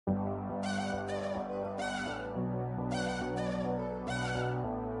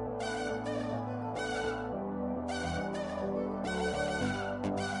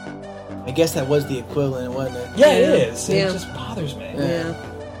I guess that was the equivalent, wasn't it? Yeah, it is. Yeah. It just bothers me. Yeah.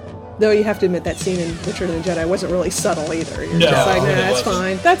 Though you have to admit that scene in Return of the Jedi wasn't really subtle either. You're No, just like, nah, it that's wasn't.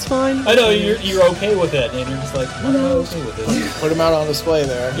 fine. That's fine. I know you're okay with it, and you're just like, I'm not okay with this. Put them out on display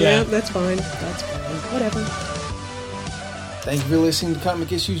there. Yeah, that's fine. That's fine. Whatever. Thank you for listening to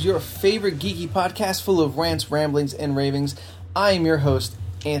Comic Issues, your favorite geeky podcast full of rants, ramblings, and ravings. I am your host,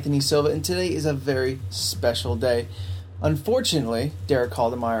 Anthony Silva, and today is a very special day. Unfortunately, Derek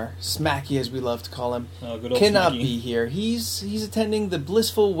Caldemeyer, Smacky as we love to call him, Good old cannot Smacky. be here. He's attending the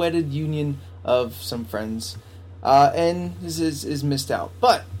blissful wedded union of some friends, and is missed out.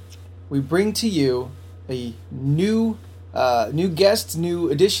 But we bring to you a new guest, new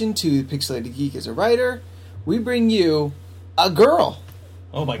addition to Pixelated Geek as a writer. We bring you a girl.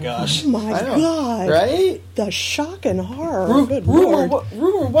 Oh my gosh. Oh my I know, God. right? The shock and horror. Good Rumor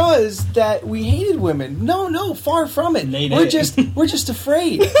Lord. was that we hated women. No, far from it. They We're didn't. just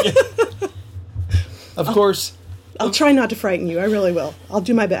afraid. Of course, I'll try not to frighten you. I really will. I'll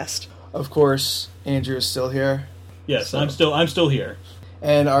do my best. Andrew is still here, Yes, So- I'm still here.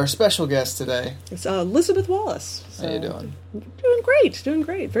 and our special guest today. It's Elizabeth Wallace. How you doing? Doing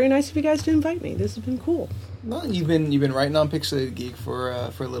great. Very nice of you guys to invite me. This has been cool. Well, you've been writing on Pixelated Geek for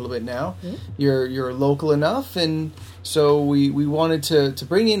a little bit now. You're local enough, and so we wanted to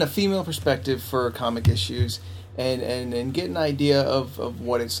bring in a female perspective for Comic Issues and get an idea of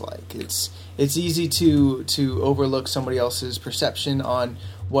what it's like. It's easy to overlook somebody else's perception on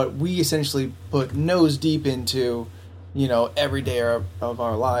what we essentially put nose deep into, every day of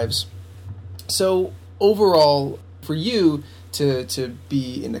our lives. So overall, for you to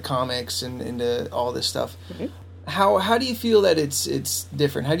be into comics and into all this stuff, how do you feel that it's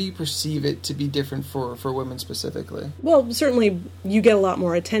different? How do you perceive it to be different for women specifically? Well, certainly you get a lot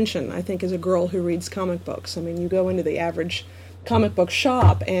more attention, I think, as a girl who reads comic books. I mean, you go into the average comic book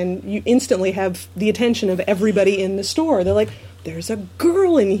shop and you instantly have the attention of everybody in the store. They're like, there's a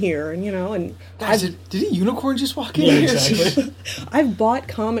girl in here, and Guys, did a unicorn just walk in Yeah, here? exactly. I've bought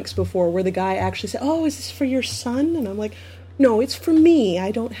comics before where the guy actually said, "Oh, is this for your son?" And I'm like, "No, it's for me. I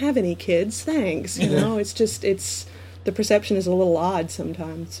don't have any kids. Thanks." It's the perception is a little odd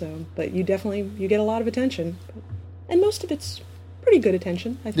sometimes. So, but you get a lot of attention, and most of it's pretty good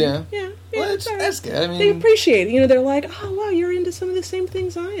attention, I think. Yeah. Well, it's all right. that's good. I mean, They appreciate it. They're like, "Oh, wow, you're into some of the same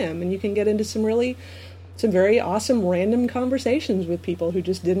things I am," and you can get into some very awesome random conversations with people who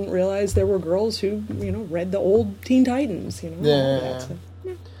just didn't realize there were girls who, read the old Teen Titans, all that stuff.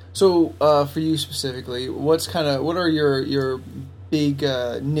 Yeah. So, for you specifically, what are your big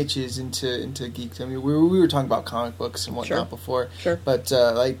niches into geeks? I mean, we were talking about comic books and whatnot before. Sure. But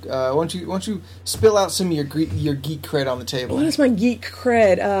why don't you spill out some of your geek cred on the table? What is my geek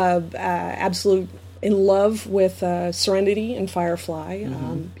cred? Absolute in love with Serenity and Firefly.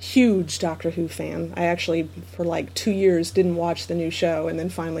 Huge Doctor Who fan. I actually, for like 2 years, didn't watch the new show, and then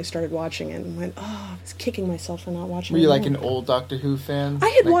finally started watching it and went, I was kicking myself for not watching it. Were you like an old Doctor Who fan? I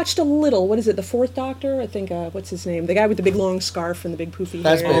had watched a little. What is it, the Fourth Doctor? I think, what's his name? The guy with the big long scarf and the big poofy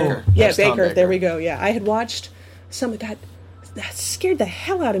That's hair. Baker. Yeah, That's Tom Baker. Baker. There we go. Yeah, I had watched some of that. That scared the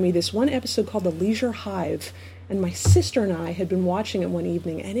hell out of me, this one episode called The Leisure Hive. And my sister and I had been watching it one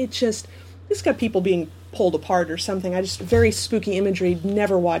evening, and it just got people being pulled apart or something. Very spooky imagery.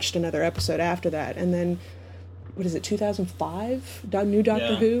 Never watched another episode after that. And then, what is it, 2005? New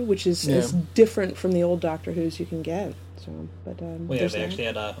Doctor Who, which is as different from the old Doctor Who's you can get. So, but Well, yeah, they actually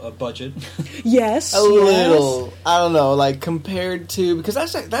had a budget. Yes, a little. I don't know, like compared to, because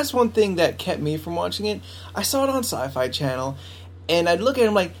that's one thing that kept me from watching it. I saw it on Sci-Fi Channel, and I'd look at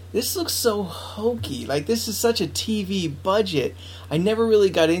it like, this looks so hokey. Like, this is such a TV budget. I never really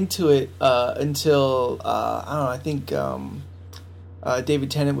got into it until, I don't know, I think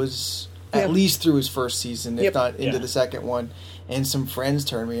David Tennant was at least through his first season, if not into the second one. And some friends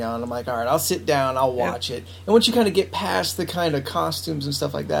turned me on. I'm like, all right, I'll sit down, I'll watch it. And once you kind of get past the kind of costumes and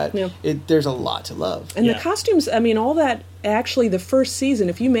stuff like that, there's a lot to love. And the costumes, I mean, all that, actually, the first season,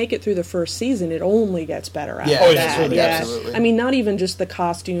 if you make it through the first season, it only gets better after that. Really, absolutely. I mean, not even just the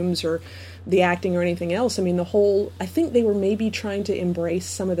costumes or the acting or anything else. I mean, I think they were maybe trying to embrace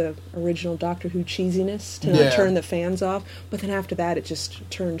some of the original Doctor Who cheesiness to not turn the fans off. But then after that, it just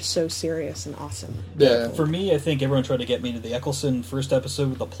turned so serious and awesome. Yeah. For me, I think everyone tried to get me into the Eccleston first episode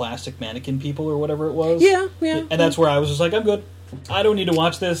with the plastic mannequin people or whatever it was. Yeah. And that's where I was just like, I'm good. I don't need to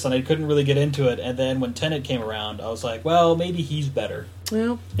watch this, and I couldn't really get into it. And then when Tennant came around, I was like, well, maybe he's better.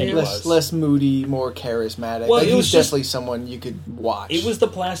 Well, And he was. Less moody, more charismatic. Well, like, it he's was just- definitely someone you could watch. It was the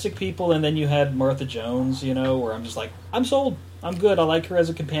plastic people, and then you had Martha Jones, where I'm just like, I'm sold. I'm good. I like her as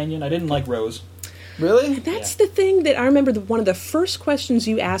a companion. I didn't like Rose. Really? That's the thing that I remember. One of the first questions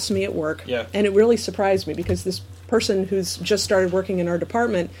you asked me at work, and it really surprised me because this person who's just started working in our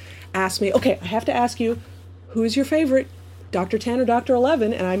department asked me, "Okay, I have to ask you, who is your favorite, Dr. 10 or Dr.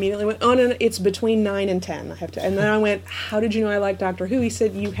 11?" And I immediately went, "Oh no, it's between 9 and 10. I have to." And then I went, "How did you know I like Doctor Who?" He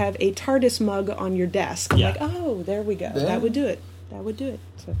said, "You have a TARDIS mug on your desk." I'm like, "Oh, there we go. That would do it. That would do it."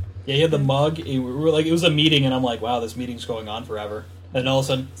 So. Yeah, he had the mug. We were like, it was a meeting, and I'm like, "Wow, this meeting's going on forever." And all of a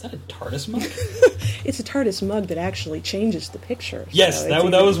sudden, is that a TARDIS mug? It's a TARDIS mug that actually changes the picture. Yes, so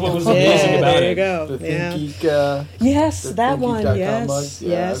that was what was amazing about there it. you go. The ThinkGeek, yes, the that one. ThinkGeek.com Yes, mug. Yeah,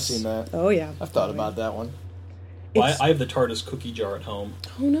 yes. I've seen that. Oh yeah, I've thought about that one. Well, I have the TARDIS cookie jar at home.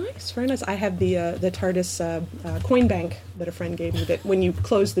 Oh, nice, very nice. I have the TARDIS coin bank that a friend gave me. That when you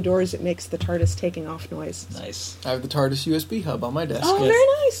close the doors, it makes the TARDIS taking off noise. Nice. I have the TARDIS USB hub on my desk. Oh,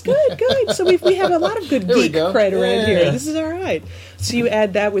 very nice. Good, good. So we have a lot of good geek cred around here. This is all right. So you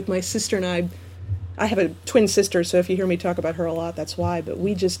add that with my sister and I. I have a twin sister, so if you hear me talk about her a lot, that's why. But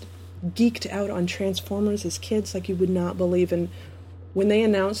we just geeked out on Transformers as kids like you would not believe. And when they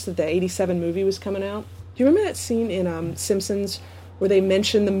announced that the 87 movie was coming out, do you remember that scene in Simpsons where they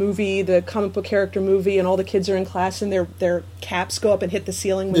mention the movie, the comic book character movie, and all the kids are in class and their caps go up and hit the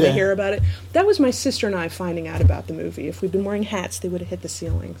ceiling when they hear about it? That was my sister and I finding out about the movie. If we'd been wearing hats, they would have hit the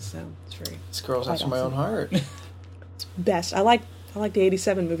ceiling. So it's very... This girl's after my own heart. It's best. I like the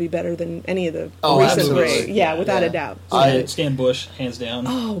 87 movie better than any of the Oh, recent absolutely. great. Yeah, without a doubt. Stan Bush, hands down.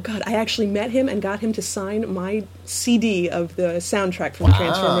 Oh, God. I actually met him and got him to sign my CD of the soundtrack from the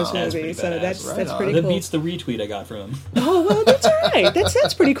Transformers That's movie. pretty So badass. that's Right pretty That cool. beats the retweet I got from him. Oh, well, that's all right.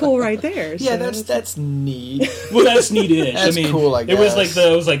 That's pretty cool right there. Yeah, So that's neat. Well, that's neat-ish. That's cool, I It was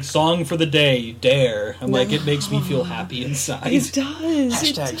guess. like song for the day, dare. I'm like, it makes me feel happy inside. It does.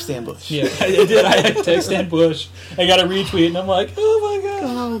 Hashtag Stan Bush. Yeah, I did. I text Stan Bush. I got a retweet, and I'm like, oh my god,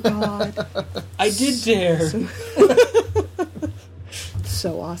 Oh, God. I did dare.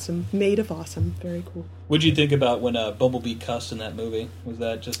 So awesome. Made of awesome. Very cool. What'd you think about when Bumblebee cussed in that movie? Was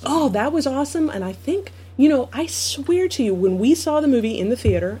that just... Oh, that was awesome. And I think, I swear to you, when we saw the movie in the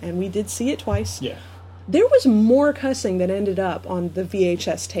theater, and we did see it twice, Yeah. there was more cussing that ended up on the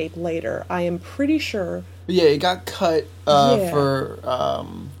VHS tape later. I am pretty sure. Yeah, it got cut for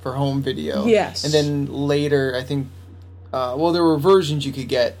home video. Yes. And then later, I think, there were versions you could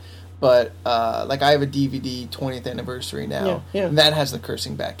get, but like I have a DVD 20th anniversary now, Yeah. and that has the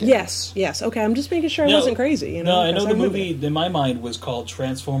cursing back in. Yes. Okay, I'm just making sure I wasn't crazy. No, I know because the I'm with movie, it. in my mind, was called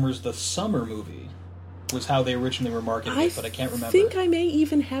Transformers the Summer Movie. Was how they originally were marketing it, but I can't remember. I think I may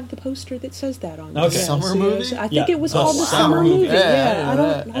even have the poster that says that on it. Okay. Summer movie? I think it was The called the Summer Summer Movie. Movie. Yeah, I didn't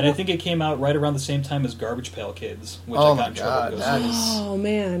know that. And I think it came out right around the same time as Garbage Pail Kids, which Oh I got my in trouble God, because that is... Oh,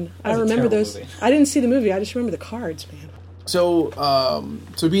 man. I That's a remember terrible those. movie. I didn't see the movie. I just remember the cards, man.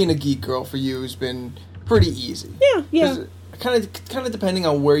 So being a geek girl for you has been pretty easy. Yeah. Kind of depending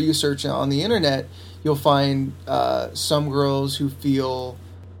on where you search on the internet, you'll find some girls who feel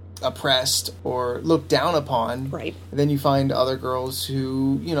oppressed or looked down upon. Right. And then you find other girls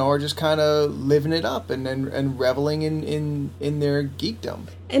who, are just kind of living it up and reveling in their geekdom.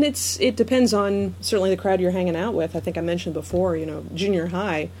 And it depends on certainly the crowd you're hanging out with. I think I mentioned before, junior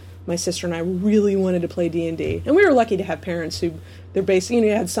high, my sister and I really wanted to play D&D. And we were lucky to have parents who, they're basically,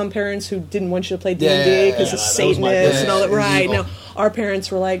 you had some parents who didn't want you to play D&D because of that was my Satanists and all that. parents. Right. Evil. No, our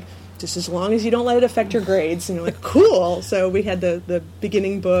parents were like, just as long as you don't let it affect your grades. And you're like, cool. So we had the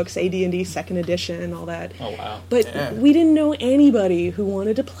beginning books, AD&D 2nd edition, all that. Oh, wow. But we didn't know anybody who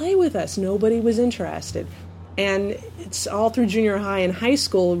wanted to play with us. Nobody was interested. And it's all through junior high and high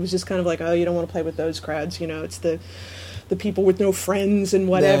school. It was just kind of like, oh, you don't want to play with those crowds. It's the people with no friends and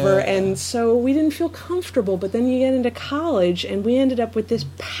whatever. Yeah. And so we didn't feel comfortable. But then you get into college, and we ended up with this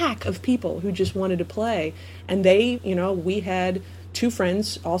pack of people who just wanted to play. And we had 2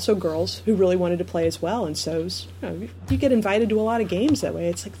 friends, also girls, who really wanted to play as well. And so you get invited to a lot of games that way.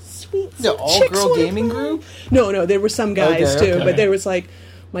 It's like, sweet. The all-girl gaming group? No, there were some guys too. Okay. But there was like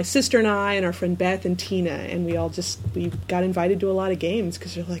my sister and I and our friend Beth and Tina, and we got invited to a lot of games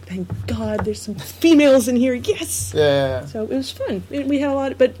because you're like, thank God there's some females in here. Yes. Yeah. So it was fun. We had a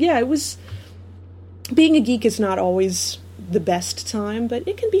lot, but yeah, it was. Being a geek is not always the best time, but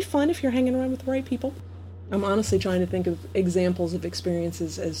it can be fun if you're hanging around with the right people. I'm honestly trying to think of examples of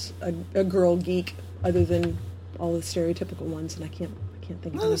experiences as a girl geek, other than all the stereotypical ones, and I can't think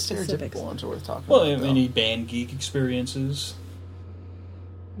of None any of the specifics. stereotypical ones are worth talking Well, about. any band geek experiences?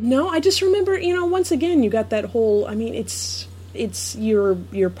 No, I just remember, once again, you got that whole. I mean, it's you're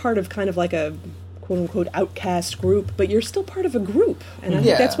part of kind of like a quote unquote outcast group, but you're still part of a group, and I think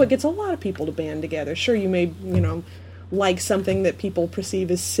Yeah. that's what gets a lot of people to band together. Sure, you may like something that people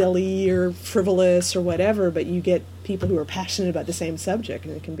perceive as silly or frivolous or whatever, but you get people who are passionate about the same subject,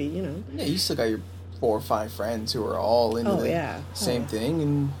 and it can be, Yeah, you still got your 4 or 5 friends who are all into the same thing,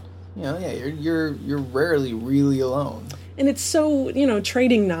 and you're rarely really alone. And it's so,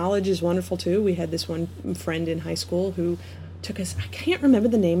 trading knowledge is wonderful too. We had this one friend in high school who took us, I can't remember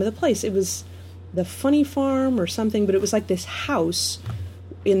the name of the place. It was the Funny Farm or something, but it was like this house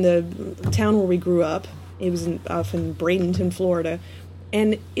in the town where we grew up. It was off in Bradenton, Florida.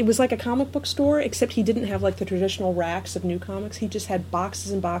 And it was like a comic book store, except he didn't have like the traditional racks of new comics. He just had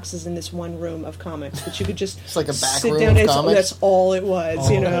boxes and boxes in this one room of comics that you could just it's like a back sit room down. of comics? That's all it was,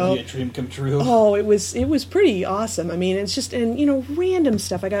 That'd be a dream come true. Oh, it was pretty awesome. I mean, it's just, and random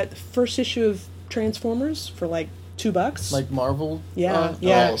stuff. I got the first issue of Transformers for like $2. Like Marvel? Yeah,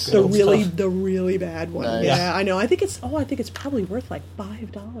 Oh, the really bad one. Nice. Yeah, I know. I think it's probably worth like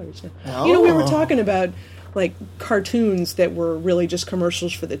 $5 now. Oh. We were talking about like cartoons that were really just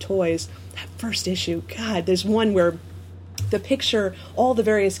commercials for the toys. That first issue, God, there's one where the picture, all the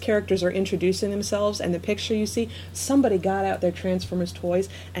various characters are introducing themselves, and the picture you see, somebody got out their Transformers toys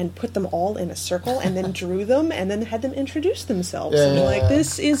and put them all in a circle and then drew them and then had them introduce themselves. Yeah. And I'm like,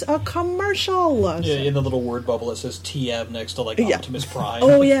 this is a commercial. Yeah, in the little word bubble it says TM next to like Optimus Prime.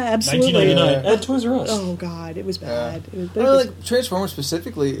 Oh, yeah, absolutely. 1999 at Toys R Us. Oh, God, it was bad. Yeah. It was, Like Transformers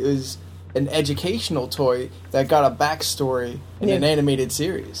specifically is an educational toy that got a backstory in an animated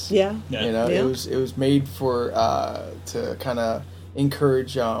series. Yeah. It was made for to kind of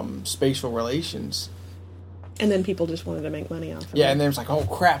encourage spatial relations. And then people just wanted to make money off of it. Yeah, and then it's like, oh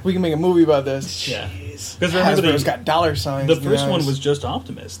crap, we can make a movie about this. Yeah. Jeez. Because remember Hasbro's got dollar signs. The first one was just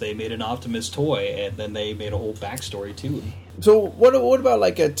Optimus. They made an Optimus toy, and then they made a whole backstory too. So what about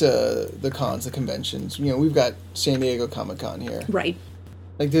like at the cons, the conventions? We've got San Diego Comic-Con here. Right.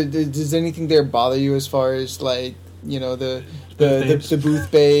 Like, does anything there bother you as far as like the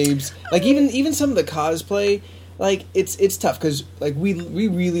booth babes? Like even some of the cosplay. Like it's tough because like we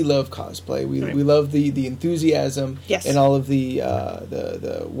really love cosplay. We love the enthusiasm and all of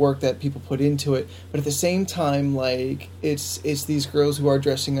the work that people put into it. But at the same time, like it's these girls who are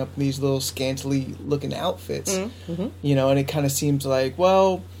dressing up in these little scantily looking outfits, and it kind of seems like,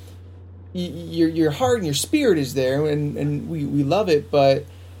 well, your heart and your spirit is there, and we love it, but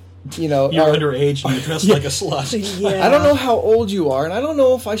you're underage and you dress like a slut. Yeah. I don't know how old you are, and I don't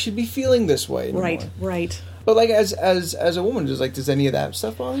know if I should be feeling this way anymore. Right. But like as a woman, does any of that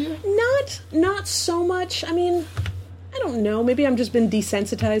stuff bother you? Not so much. I mean, I don't know. Maybe I'm just been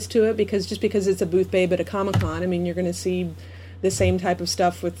desensitized to it because it's a booth babe at a Comic-Con. I mean, you're going to see the same type of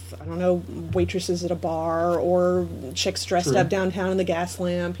stuff with, I don't know, waitresses at a bar or chicks dressed up downtown in the gas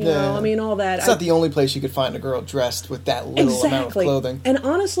lamp, you know? I mean, all that. It's not the only place you could find a girl dressed with that little amount of clothing. And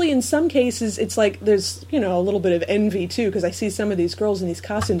honestly, in some cases, it's like there's, a little bit of envy, too, because I see some of these girls in these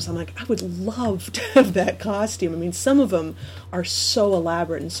costumes. I'm like, I would love to have that costume. I mean, some of them are so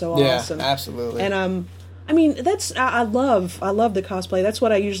elaborate and so awesome. Yeah, absolutely. And, I mean, I love the cosplay. That's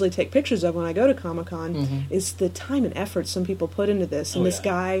what I usually take pictures of when I go to Comic-Con, is the time and effort some people put into this. And this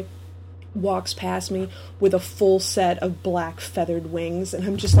guy walks past me with a full set of black feathered wings, and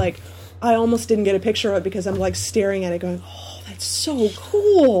I'm just like, I almost didn't get a picture of it because I'm like staring at it going, oh, that's so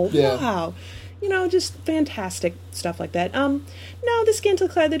cool. Yeah. Wow. Just fantastic stuff like that. No, the scantily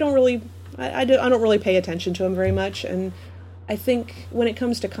clad, they don't really, I don't really pay attention to them very much. And I think when it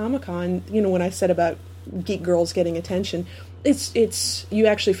comes to Comic-Con, when I said about geek girls getting attention, it's you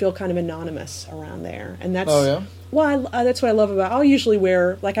actually feel kind of anonymous around there, and that's that's what I love about. I'll usually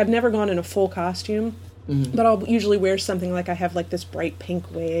wear, like, I've never gone in a full costume, but I'll usually wear something like I have like this bright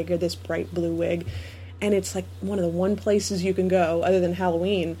pink wig or this bright blue wig, and it's like one of the one places you can go other than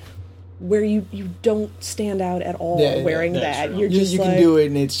Halloween where you don't stand out at all wearing that. True. You're just you can do it,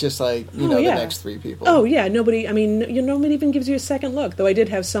 and it's just like the next 3 people. Oh yeah, nobody. I mean, nobody even gives you a second look. Though I did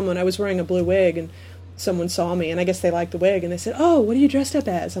have someone. I was wearing a blue wig, and someone saw me, and I guess they liked the wig, and they said, "Oh, what are you dressed up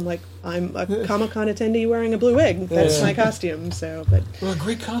as?" I'm like, "I'm a Comic-Con attendee wearing a blue wig. That's my costume." So, but well, a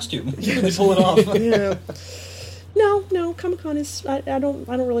great costume. You really pull it off. Yeah. No, Comic-Con is. I don't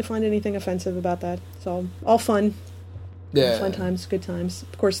really find anything offensive about that. It's all fun. Yeah, fun times, good times.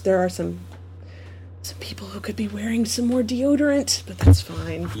 Of course, there are some people who could be wearing some more deodorant, but that's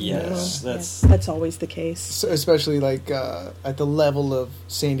fine. Yes, that's always the case. So especially like at the level of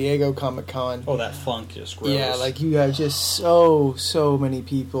San Diego Comic-Con. Oh, that funk just grows. Yeah, like you have just so many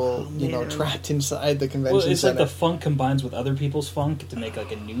people, trapped inside the convention well, it's center. like the funk combines with other people's funk to make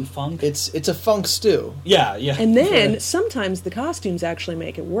like a new funk. It's a funk stew. Yeah. And then sometimes the costumes actually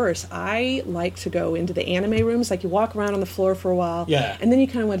make it worse. I like to go into the anime rooms, like you walk around on the floor for a while, and then you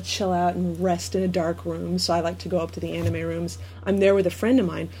kind of want to chill out and rest in a dark dark rooms, so I like to go up to the anime rooms. I'm there with a friend of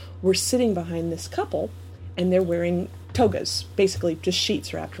mine. We're sitting behind this couple, and they're wearing togas, basically just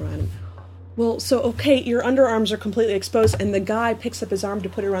sheets wrapped around them. Well, so, okay, your underarms are completely exposed, and the guy picks up his arm to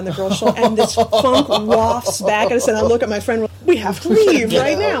put it around the girl's shoulder, and this funk wafts back at us, and I look at my friend, we have to leave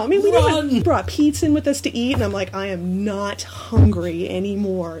right now. I mean, we even brought pizza in with us to eat, and I'm like, I am not hungry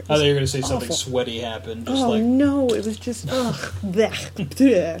anymore. I thought you were going to say something sweaty happened. Just No, it was just,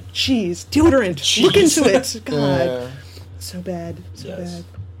 cheese, deodorant, look into it. God, so bad, bad.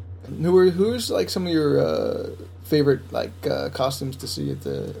 Who's like some of your favorite costumes to see at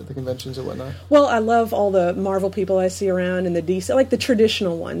the conventions and whatnot? Well, I love all the Marvel people I see around and the DC, like the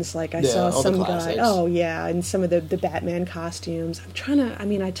traditional ones. Like I saw some guy, and some of the Batman costumes.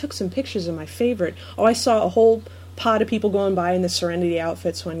 I took some pictures of my favorite. I saw a whole pod of people going by in the Serenity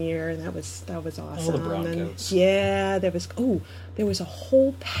outfits one year, and that was awesome. Oh, the brown coats. Yeah, there was a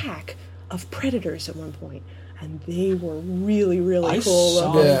whole pack of Predators at one point. And they were really, really cool. I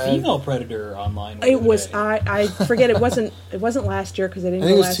saw a female Predator online. It was I forget it wasn't last year because I didn't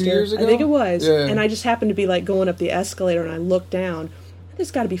go last year. 2 years ago? I think it was, yeah. And I just happened to be like going up the escalator and I looked down.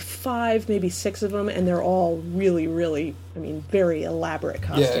 There's got to be 5, maybe 6 of them, and they're all really, really, very elaborate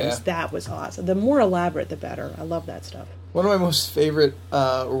costumes. Yeah. That was awesome. The more elaborate, the better. I love that stuff. One of my most favorite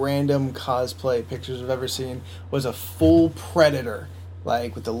random cosplay pictures I've ever seen was a full Predator.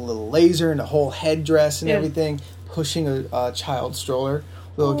 Like with the little laser and the whole headdress and everything, pushing a child stroller,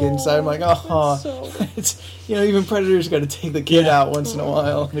 little kid inside. I'm like, it's even Predator's got to take the kid out once in a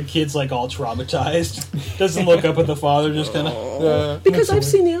while. The kid's like all traumatized, doesn't look up at the father, just kind of. Because I've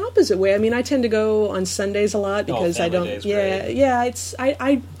seen the opposite way. I tend to go on Sundays a lot because I don't.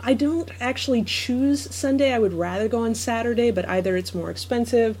 I don't actually choose Sunday. I would rather go on Saturday, but either it's more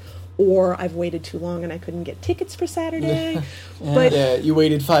expensive, or I've waited too long and I couldn't get tickets for Saturday. But you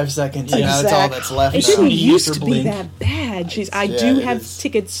waited 5 seconds. Yeah, that's all that's left. It didn't used to be that bad. Jeez, I do have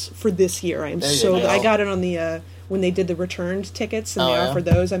tickets for this year. I got it on the when they did the returned tickets and they offered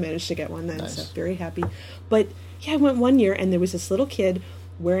those. I managed to get one then, so very happy. But I went one year and there was this little kid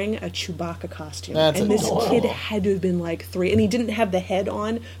wearing a Chewbacca costume. This kid had to have been like 3, and he didn't have the head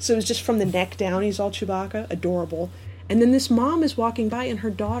on, so it was just from the neck down. He's all Chewbacca, adorable. And then this mom is walking by, and her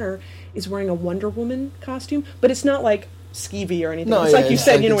daughter is wearing a Wonder Woman costume, but it's not like skeevy or anything. No, it's like you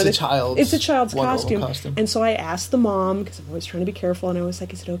said, where it's a child's costume. And so I asked the mom, because I'm always trying to be careful, and I was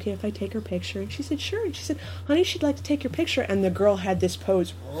like, is it okay if I take her picture? And she said, sure. And she said, honey, she'd like to take your picture. And the girl had this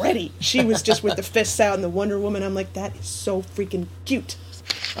pose ready. She was just with the fists out and the Wonder Woman. I'm like, that is so freaking cute.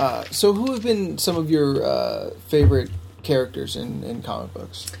 So who have been some of your favorite characters in comic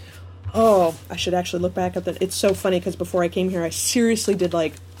books? Oh, I should actually look back at that. It's so funny because before I came here, I seriously did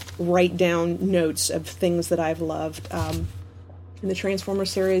write down notes of things that I've loved. In the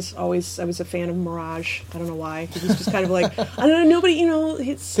Transformers series, I was a fan of Mirage. I don't know why. He was just kind of like, I don't know, nobody,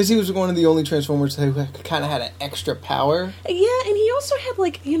 because he was one of the only Transformers who kind of had an extra power. Yeah, and he also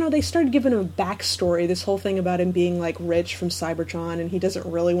had they started giving him a backstory, this whole thing about him being rich from Cybertron, and he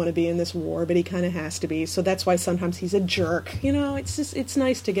doesn't really want to be in this war, but he kind of has to be. So that's why sometimes he's a jerk. It's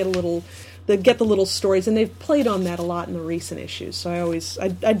nice to get the little stories, and they've played on that a lot in the recent issues. So I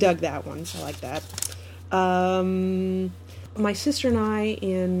dug that one. So I like that. My sister and I,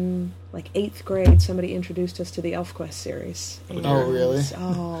 in 8th grade, somebody introduced us to the ElfQuest series. And really?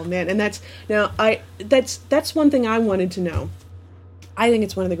 Oh man! And that's one thing I wanted to know. I think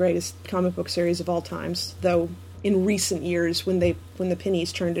it's one of the greatest comic book series of all times. Though in recent years, when the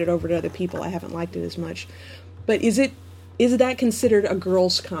pennies turned it over to other people, I haven't liked it as much. But is that considered a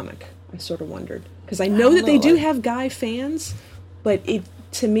girls' comic? I sort of wondered, because I know that they do have guy fans, but it.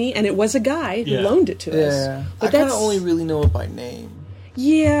 To me, and it was a guy who loaned it to us. But I kind of only really know it by name.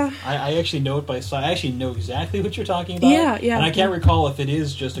 Yeah. I actually know it by sight. I actually know exactly what you're talking about. Yeah. And I can't recall if it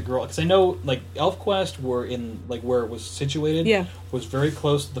is just a girl. Because I know, ElfQuest, were in, where it was situated, was very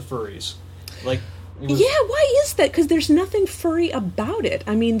close to the furries. Why is that? Because there's nothing furry about it.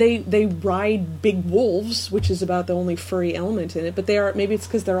 They ride big wolves, which is about the only furry element in it. But maybe it's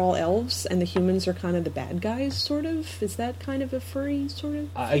because they're all elves, and the humans are kind of the bad guys, sort of. Is that kind of a furry sort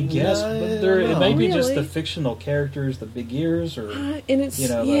of? I guess, but it might be just the fictional characters, the big ears, or and it's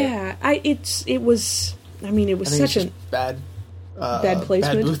it was such a bad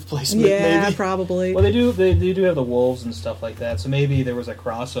placement. Bad booth placement. Yeah, maybe. probably. Well, they do have the wolves and stuff like that. So maybe there was a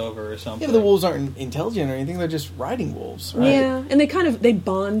crossover or something. Yeah, but the wolves aren't intelligent or anything. They're just riding wolves, right? Yeah, and they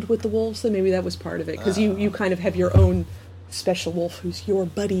bond with the wolves. So maybe that was part of it, because you kind of have your own special wolf who's your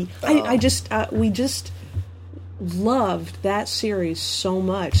buddy. We just loved that series so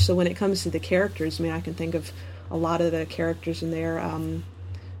much. So when it comes to the characters, I can think of a lot of the characters in there.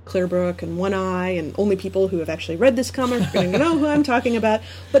 Clearbrook and One Eye, and only people who have actually read this comic are going to know who I'm talking about.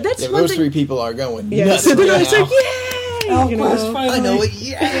 But that's one those thing. three people are going. Yeah, nuts so they're right it's now. like, yay! I know it.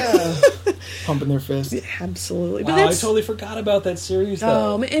 Yeah, pumping their fist. Yeah, absolutely. But Wow, I that's, totally forgot about that series,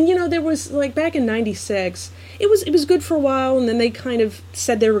 though. and there was like back in '96, it was good for a while, and then they kind of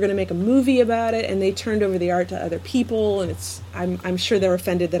said they were going to make a movie about it, and they turned over the art to other people, and I'm sure they're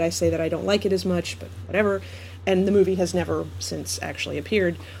offended that I say that I don't like it as much, but whatever. And the movie has never since actually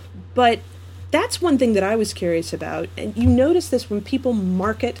appeared, but that's one thing that I was curious about, and you notice this when people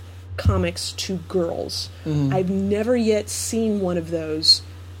market comics to girls. I've never yet seen one of those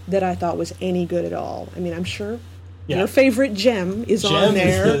that I thought was any good at all. I mean, I'm sure your favorite Gem is on Gem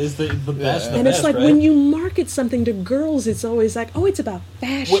there. is the best. And it's like when you market something to girls, it's always like, oh, it's about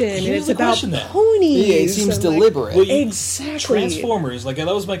fashion and here's it's the about question then. ponies. Yeah, it seems and, like, deliberate. Well, exactly. Transformers, like that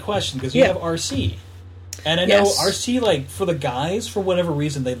was my question, because you Yeah. have RC. And I know Yes. RC, like, for the guys, for whatever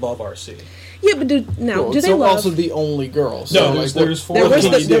reason, they love RC. Yeah, but do they so love? also the only girl. So No, like, there's four. There was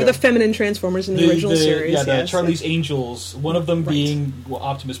can you there were do? the feminine Transformers in the original series. Yeah, the yes. Charlie's Angels, one of them being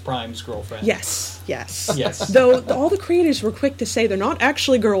Optimus Prime's girlfriend. Yes. Yes. Though all the creators were quick to say they're not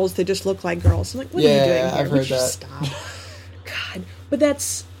actually girls; they just look like girls. I'm like, what are you doing here? I've Would heard you that. Stop. God, but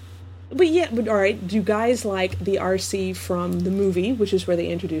all right. Do guys like the RC from the movie, which is where they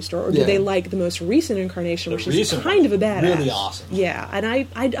introduced her, or do Yeah. they like the most recent incarnation, The which is recent kind of a one, badass? really awesome. Yeah, and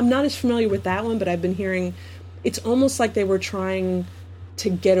I'm not as familiar with that one, but I've been hearing it's almost like they were trying to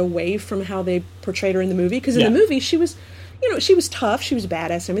get away from how they portrayed her in the movie, because in Yeah. the movie she was. She was tough, she was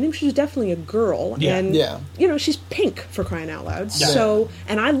badass, I mean, she was definitely a girl, Yeah. and, Yeah. she's pink, for crying out loud. Yeah. So,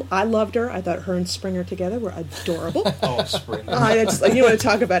 and I loved her, I thought her and Springer together were adorable. Oh, Spring. That's, you want to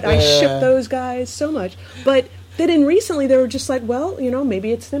talk about, I ship those guys so much. But then recently they were just like, well,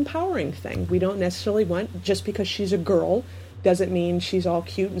 maybe it's an empowering thing. We don't necessarily want, just because she's a girl, doesn't mean she's all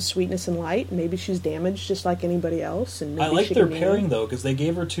cute and sweetness and light. Maybe she's damaged just like anybody else. And maybe I like she their can be- pairing, though, because they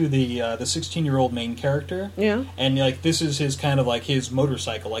gave her to the 16-year-old main character. Yeah. And, like, this is his kind of, like, his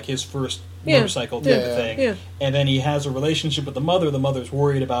motorcycle, like, his first Yeah. motorcycle type of thing. Yeah. And then he has a relationship with the mother. The mother's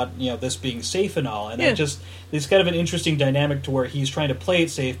worried about, this being safe and all. And Yeah. that just, it's kind of an interesting dynamic to where he's trying to play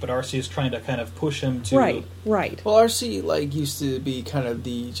it safe, but RC is trying to kind of push him to... Right. Well, RC used to be kind of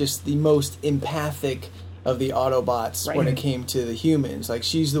the most empathic of the Autobots Right. when it came to the humans. Like,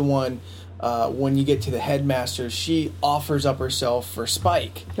 she's the one. When you get to the headmaster, she offers up herself for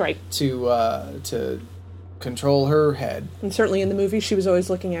Spike Right. to control her head. And certainly in the movie, she was always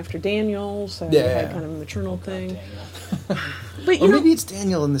looking after Daniel, so Yeah. they had kind of a maternal thing. Daniel. But Or maybe it's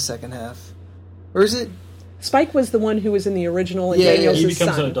Daniel in the second half, or is it? Spike was the one who was in the original, and Yeah, Daniel's He his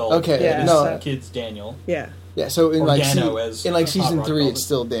becomes son. an adult. Okay, Yeah. His no. kid's Daniel. Yeah. Yeah, so in Or like Dano, as in like Hot season Rod 3, called it's it.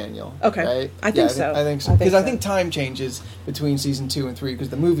 still Daniel. Okay. Right? I think Yeah, so. I think so I think because I so. think time changes between season 2 and 3 because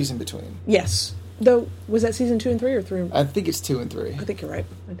the movie's in between. Yes. Though, was that season 2 and 3 or 3? I think it's 2 and 3. I think you're right.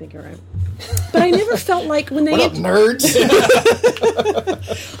 But I never felt like when they... What up, nerds?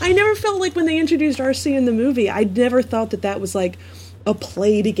 I never felt like when they introduced RC in the movie, I never thought that was like a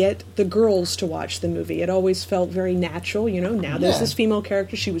play to get the girls to watch the movie. It always felt very natural, Now there's Yeah. this female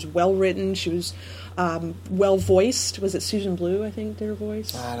character. She was well written. She was well voiced. Was it Susan Blue, I think, did her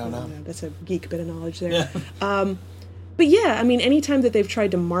voice? I don't know. That's a geek bit of knowledge there. Yeah. But yeah, I mean, anytime that they've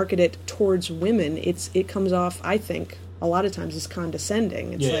tried to market it towards women, it comes off, I think, a lot of times as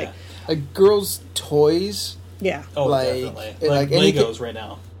condescending. It's Yeah. Like girls' toys, yeah. Oh, Like- definitely. like Like anything- Legos right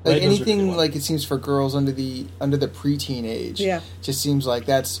now. like Legos are a anything good one. like it seems for girls under the preteen age. Yeah. just seems like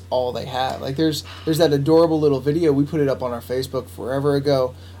that's all they have. Like there's that adorable little video, we put it up on our Facebook forever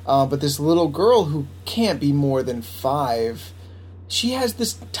ago. But this little girl who can't be more than 5, she has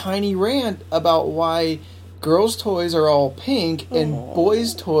this tiny rant about why girls' toys are all pink and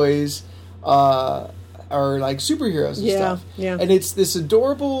boys' toys are like superheroes and Yeah, stuff. yeah. And it's this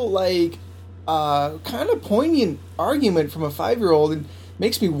adorable, like, kind of poignant argument from a 5-year-old, and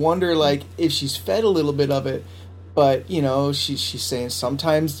makes me wonder, like, if she's fed a little bit of it. But she's saying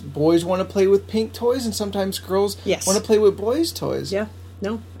sometimes boys want to play with pink toys, and sometimes girls Yes. want to play with boys' toys. Yeah.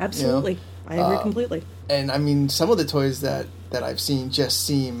 No, absolutely. I agree completely. And I mean, some of the toys that I've seen just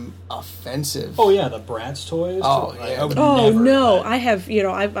seem offensive. Oh yeah, the Bratz toys. Oh, I yeah. would Oh never, no! but- I have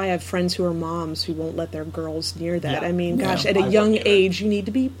I have friends who are moms who won't let their girls near that. Yeah. I mean, gosh, Yeah, at I a wouldn't young either. age, you need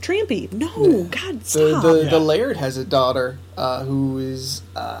to be trampy. No, God, stop. The Yeah. Laird has a daughter who is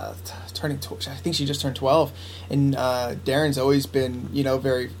turning. I think she just turned 12, and Darren's always been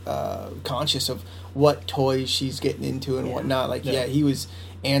very conscious of what toys she's getting into and Yeah. whatnot. Like Yeah. he was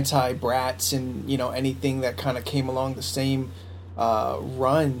anti Bratz and anything that kind of came along the same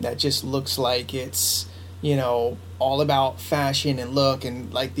run that just looks like it's all about fashion and look,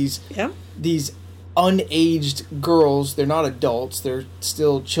 and like these Yeah. unaged girls. They're not adults, they're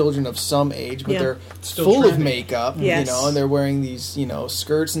still children of some age, but Yeah. they're Still full of trendy. makeup, Yes. and they're wearing these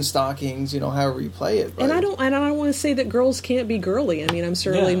skirts and stockings, however you play it, but And I don't want to say that girls can't be girly. I mean, I'm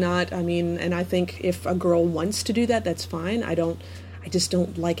certainly Yeah. not. I mean, and I think if a girl wants to do that, that's fine. I just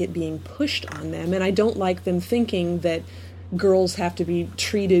don't like it being pushed on them, and I don't like them thinking that girls have to be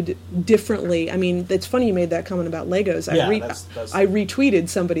treated differently. I mean, it's funny you made that comment about Legos. Yeah, that's- I retweeted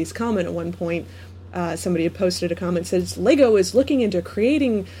somebody's comment at one point. Somebody had posted a comment that says Lego is looking into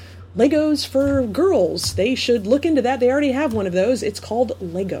creating Legos for girls. They should look into that. They already have one of those. It's called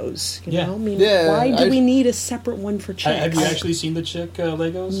Legos. You Yeah. know, I mean, Yeah, why do we need a separate one for chicks? Have you actually seen the chick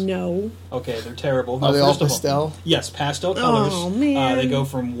Legos? No. Okay, they're terrible. Are they all first of pastel? Yes, pastel colors. Oh, man. They go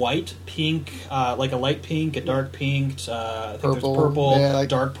from white, pink, like a light pink, a dark pink, I think Purple. there's purple, Yeah, like-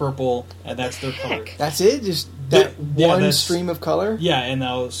 dark purple, and that's their color. That's it? Just that Yeah, one that's- stream of color? Yeah, and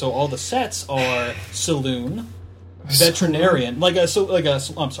now so all the sets are saloon, veterinarian,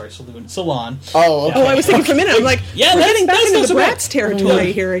 saloon, salon. Oh, okay. Oh, I was thinking for a minute. I'm like, Yeah, we're that's- getting back that's into not the so bad. Bratz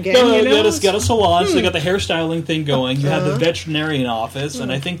territory here again. No, you know? they just got a salon, so they got the hairstyling thing going. You have the veterinarian office,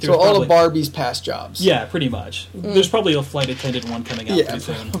 and I think there's So all probably, of Barbie's past jobs. yeah, pretty much. There's probably a flight attendant one coming out Yeah, pretty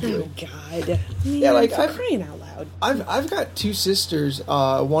soon. Oh God! Yeah, like, for I've- crying out loud. I've got two sisters,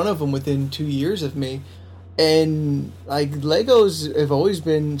 one of them within 2 years of me, and like Legos have always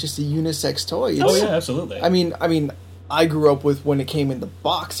been just a unisex toy. Oh It's- yeah, absolutely. I mean, I grew up with when it came in the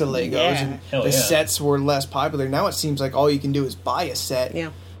box of Legos, Yeah. and Hell the yeah. sets were less popular. Now it seems like all you can do is buy a set. Yeah.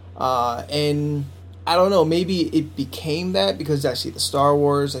 And I don't know, maybe it became that because I see the Star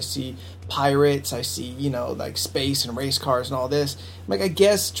Wars, I see pirates, I see, like space and race cars and all this. Like, I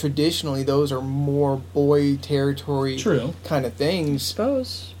guess traditionally those are more boy territory True. kind of things.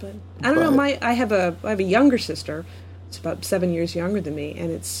 Suppose, but I don't know. But- I have a younger sister. It's about 7 years younger than me,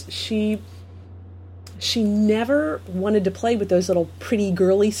 and she never wanted to play with those little pretty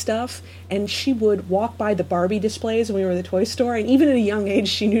girly stuff, and she would walk by the Barbie displays when we were at the toy store, and even at a young age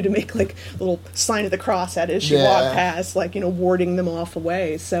she knew to make like a little sign of the cross at it as she Yeah. walked past, like, warding them off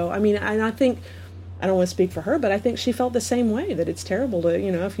away. So I mean, and I think, I don't want to speak for her, but I think she felt the same way, that it's terrible to,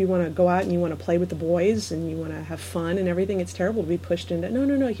 if you want to go out and you want to play with the boys and you want to have fun and everything, it's terrible to be pushed into,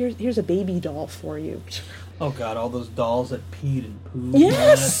 no, here's a baby doll for you. Oh god, all those dolls that peed and pooed.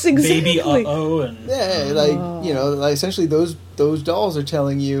 Yes, and exactly. Baby uh-oh and Yeah, like essentially those dolls are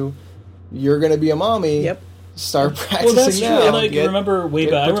telling you you're going to be a mommy. Yep. Start well, practicing that's true. now. And like, Get- remember way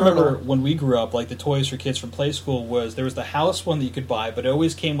get back, I remember paternal. when we grew up, like the toys for kids from play school there was the house one that you could buy, but it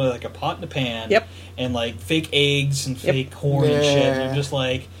always came with like a pot and a pan. Yep. And like fake eggs and Yep. fake corn and shit. And Yeah. you're just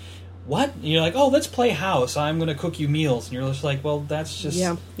like, what? And you're like, oh, let's play house. I'm going to cook you meals. And you're just like, well, that's just.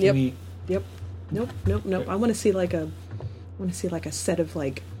 Yeah. Yep. we- Yep. Nope. I want to see like a set of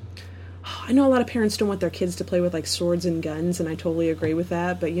like. I know a lot of parents don't want their kids to play with like swords and guns, and I totally agree with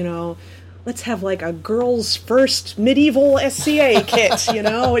that. But let's have like a girl's first medieval SCA kit.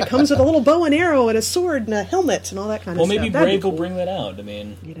 It comes with a little bow and arrow and a sword and a helmet and all that kind Well, of stuff. maybe That'd be Brave will cool. bring that out. I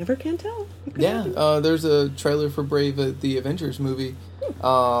mean, You never can tell. It could Yeah, happen. there's a trailer for Brave, the Avengers movie.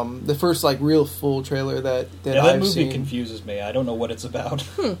 The first like real full trailer that that I've movie seen. confuses me. I don't know what it's about.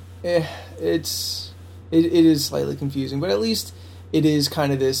 It is slightly confusing, but at least it is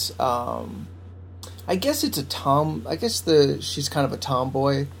kind of this. I guess it's a tom. I guess she's kind of a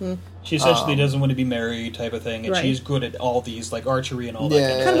tomboy. She essentially doesn't want to be married, type of thing, and Right. she's good at all these like archery and all Yeah. that.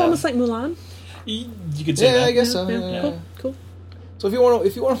 Kind Kind of Yeah. almost like Mulan. You could say Yeah, that. I guess so. Yeah, Yeah. Cool. So if you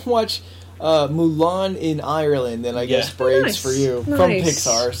want to watch Mulan in Ireland, then I guess Yeah. Brave's Nice. for you from Nice.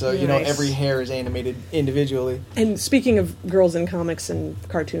 Pixar. So Nice. every hair is animated individually. And speaking of girls in comics and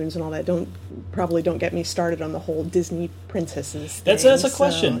cartoons and all that, probably don't get me started on the whole Disney princesses. That's thing, a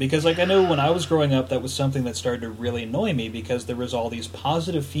question so- because like I know when I was growing up that was something that started to really annoy me because there was all these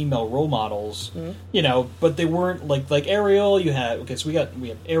positive female role models, but they weren't like Ariel. You had so we had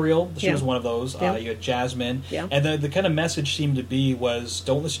Ariel. She Yeah. was one of those. Yeah. You had Jasmine, Yeah. and the kind of message seemed to be was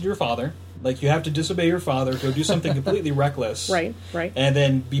don't listen to your father. Like you have to disobey your father, go do something completely reckless, Right. and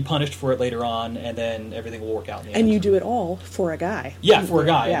then be punished for it later on, and then everything will work out in the end. And you do it all for a guy. yeah, for a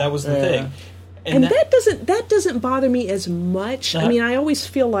guy, Yeah. that was the Yeah. thing. And that doesn't bother me as much. Uh-huh. I mean, I always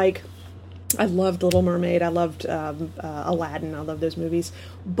feel like I loved Little Mermaid. I loved Aladdin. I love those movies,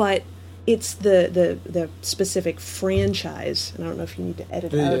 but it's the specific franchise. And I don't know if you need to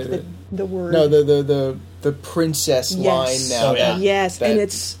edit out the word. No, the princess line now. Oh, yeah. Yes, that- and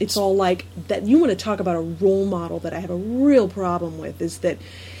it's all like that. You want to talk about a role model that I have a real problem with is that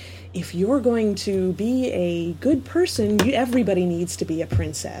if you're going to be a good person, everybody needs to be a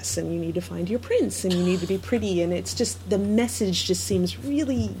princess, and you need to find your prince, and you need to be pretty, and it's just, the message just seems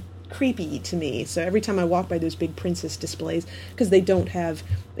really creepy to me. So every time I walk by those big princess displays, because they don't have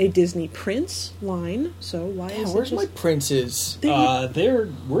a Disney Prince line, so why is it where's just... my princes? They're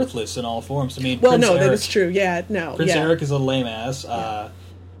worthless in all forms. I mean, Well, Prince no, Eric, that is true. Yeah, no. Prince yeah. Eric is a lame ass.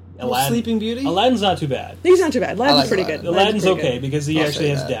 Sleeping Beauty? Aladdin's not too bad. He's not too bad. Aladdin's like pretty Aladdin. good. Aladdin's pretty okay good. because he I'll actually say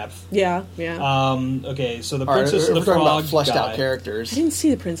has that. depth. Yeah, yeah. Okay, so the All right, Princess and the we're talking Frog about fleshed guy. out characters. I didn't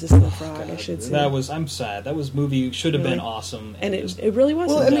see the Princess and the Frog, I should say. I'm sad. That movie should have been Really? awesome. And just- it really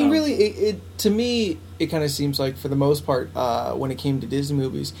wasn't. Well, I mean, No. really, it to me, it kind of seems like for the most part, when it came to Disney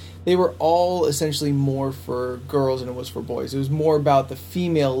movies, they were all essentially more for girls than it was for boys. It was more about the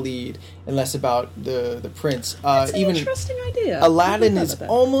female lead and less about the prince. That's an even interesting idea. Aladdin I is thought about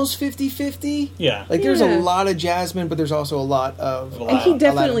that. almost 50-50. Yeah. Like, there's Yeah. a lot of Jasmine, but there's also a lot of... And And he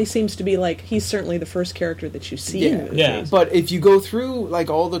definitely Aladdin. seems to be like, he's certainly the first character that you see in Yeah. movies. Yeah. But if you go through, like,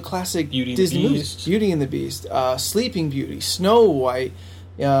 all the classic Beauty and the Disney movies... Beast. Beauty and the Beast, Sleeping Beauty, Snow White...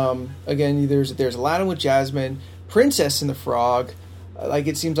 again, there's Aladdin with Jasmine, Princess and the Frog... like,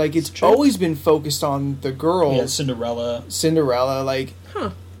 it seems like it's true. always been focused on the girls. Yeah, Cinderella. Cinderella, like...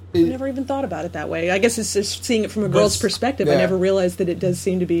 Huh. I never even thought about it that way. I guess it's just seeing it from a girl's But- perspective. I yeah. never realized that it does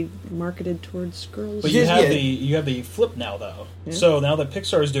seem to be marketed towards girls. But Yeah, you have the flip now though. So now that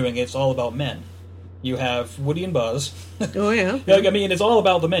Pixar is doing it, it's all about men. You have Woody and Buzz. Oh, yeah. Like, I mean, it's all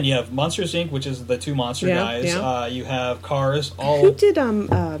about the men. You have Monsters Inc., which is the two monster Yeah, guys. yeah. You have Cars. All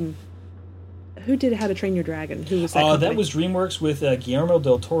Who did How to Train Your Dragon? Who was that? that company? was DreamWorks with Guillermo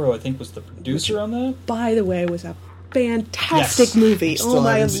del Toro. I think was the producer on that. By the way, was a fantastic Yes. movie. Still Oh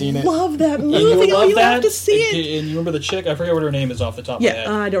my, I haven't seen it. love that And movie. you Oh, love you that. have to see it. And you remember the chick? I forget what her name is off the top of my Yeah, head.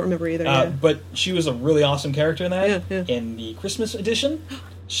 I don't remember either. Yeah. But she was a really awesome character in that. Yeah, yeah. In the Christmas edition,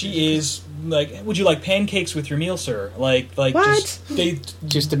 she is like, would you like pancakes with your meal, sir? Like What? just they.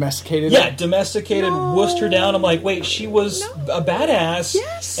 Just domesticated. Yeah, domesticated, No. wussed her down. I'm like, wait, she was a badass,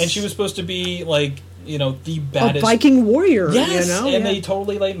 Yes. and she was supposed to be like, the a baddest Viking warrior. Yes, you know? and Yeah. they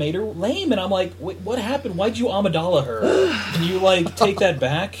totally like made her lame, and I'm like, wait, what happened? Why'd you Amidala her? Can you like take that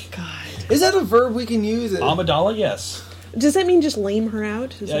back? Is that a verb we can use? Amidala, yes. Does that mean just lame her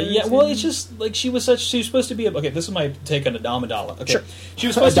out? Is that what Yeah, it's well, saying? it's just like she was supposed to be. Okay, this is my take on Amidala. Okay, Sure. she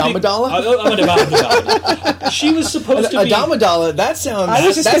was supposed to be. Amidala? She was supposed to A be. Damadala, that sounds. I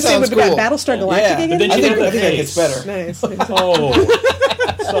was just that going to say, sounds we've got cool. Battlestar Galactica Yeah, again. But then I she think, had I the think that gets face. better. Nice.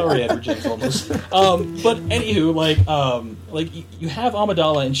 Oh, sorry, Edward James Olmos. But anywho, like you have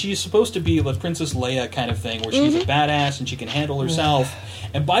Amidala, and she's supposed to be the Princess Leia kind of thing, where she's a badass and she can handle herself.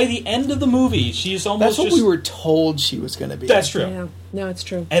 And by the end of the movie, she's almost That's what just. we were told she was going to be. That's true. Yeah, no, it's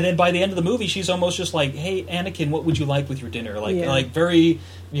true. And then by the end of the movie, she's almost just like, "Hey, Anakin, what would you like with your dinner?" Yeah. Like very,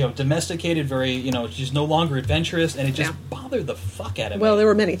 domesticated, very, she's no longer adventurous, and it just Yeah. bothered the fuck out of me. Well, there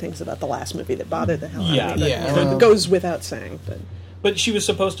were many things about the last movie that bothered the hell Yeah. out of me. Yeah, But well- it goes without saying. But she was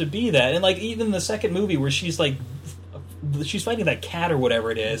supposed to be that, and like even the second movie where she's like, she's fighting that cat or whatever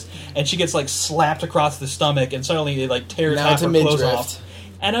it is, and she gets like slapped across the stomach, and suddenly it like tears Now half it's her a clothes midriff. off,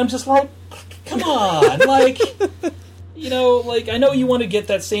 and I'm just like, come on, like. Like I know you want to get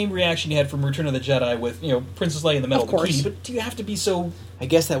that same reaction you had from Return of the Jedi with, Princess Leia in the metal Of course. bikini, but do you have to be so? I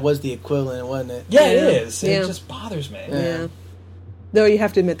guess that was the equivalent, wasn't it? Yeah, Yeah. it is. Yeah. It just bothers me. Yeah. Though you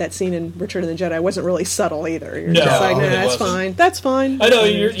have to admit that scene in Return of the Jedi wasn't really subtle either. You're No, just like, nah, it that's wasn't. fine. That's fine. I know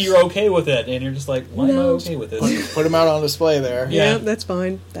you're okay with it, and you're just like, why am I No. okay with this? Put him out on display there. Yeah. Yeah, that's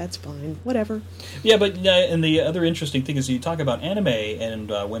fine. That's fine. Whatever. Yeah, but and the other interesting thing is you talk about anime and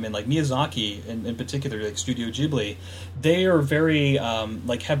women like Miyazaki, in particular, like Studio Ghibli. They are very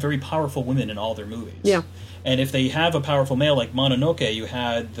have very powerful women in all their movies. Yeah. And if they have a powerful male like Mononoke, you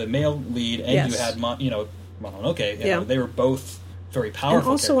had the male lead, and Yes. you had Mononoke. You Yeah. know, they were both very And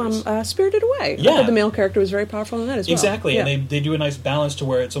powerful. also, characters. Spirited Away. I Yeah. thought the male character was very powerful in that as well. Exactly, Yeah. and they do a nice balance to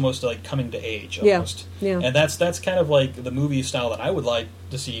where it's almost like coming to age, Yeah, almost. yeah. And that's kind of like the movie style that I would like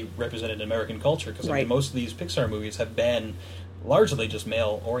to see represented in American culture, because Right. most of these Pixar movies have been largely just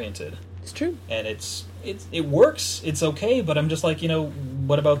male oriented, It's true. and it works. It's okay, but I'm just like,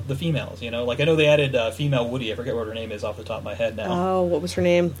 what about the females? Like I know they added female Woody. I forget what her name is off the top of my head now. Oh, what was her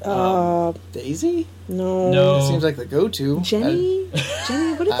name? Daisy? No. No. Seems like the go-to. Jenny?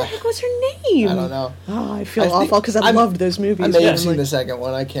 Jenny? What the heck was her name? I don't know. Oh, I feel I think- awful because I I'm- loved those movies. I may but have I'm seen like, the second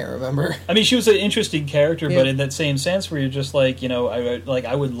one. I can't remember. I mean, she was an interesting character, Yeah. but in that same sense, where you're just like,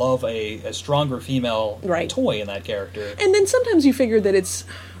 I would love a stronger female Right. toy in that character. And then sometimes you figure that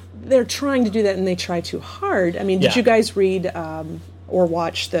they're trying to do that and they try too hard. I mean, did Yeah. you guys read or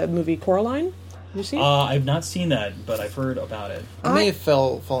watch the movie Coraline? You see it? I've not seen that, but I've heard about it. I may have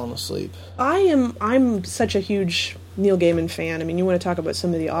fallen asleep. I'm such a huge Neil Gaiman fan. I mean, you want to talk about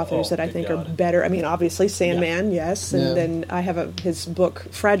some of the authors that I good think God. are better. I mean, obviously Sandman, yes, and Yeah. then I have his book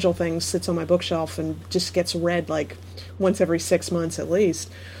Fragile Things sits on my bookshelf and just gets read like once every 6 months at least.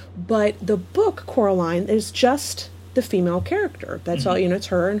 But the book Coraline is just the female character. That's all, it's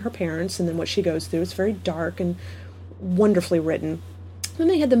her and her parents and then what she goes through. It's very dark and wonderfully written. Then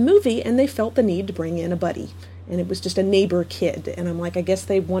they had the movie and they felt the need to bring in a buddy. And it was just a neighbor kid. And I'm like, I guess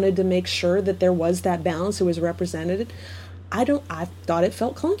they wanted to make sure that there was that balance, it was represented. I thought it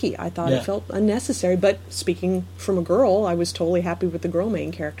felt clunky. I thought it felt unnecessary. But speaking from a girl, I was totally happy with the girl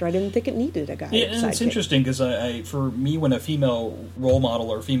main character. I didn't think it needed a guy. Yeah, and it's sidekick. interesting because for me, when a female role model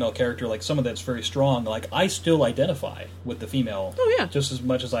or female character, like someone that's very strong, like I still identify with the female. Oh, yeah. Just as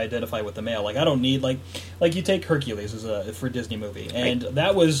much as I identify with the male. Like I don't need like you take Hercules for a Disney movie, and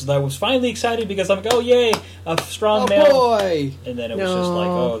that was finally excited because I'm like, oh yay, a strong Oh male. boy! And then it was just like,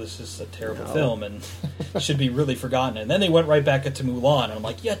 oh, this is a terrible film and should be really forgotten. And then they went right back into Mulan, and I'm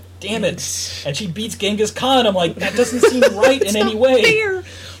like, yeah, damn it. And she beats Genghis Khan. I'm like, that doesn't seem right in any way. Fair.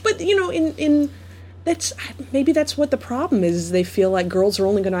 But in maybe that's what the problem is. They feel like girls are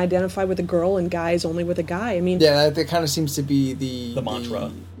only going to identify with a girl and guys only with a guy. I mean, Yeah, that kind of seems to be the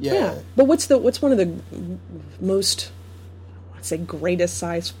mantra. Yeah. But what's one of the most, I'd say, greatest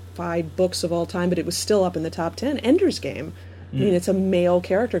sci-fi books of all time? But it was still up in the top 10. Ender's Game. I mean, it's a male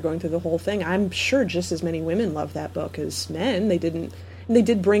character going through the whole thing. I'm sure just as many women love that book as men. They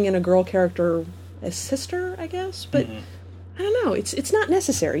did bring in a girl character as sister, I guess, but I don't know. It's not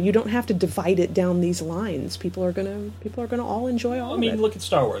necessary. You don't have to divide it down these lines. People are gonna all enjoy all of it. I mean, look at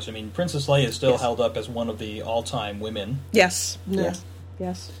Star Wars. I mean, Princess Leia is still held up as one of the all-time women. Yes. Yeah.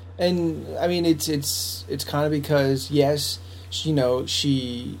 Yes. And I mean, it's kind of because yes, she's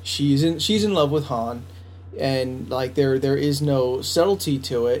in love with Han, and like there is no subtlety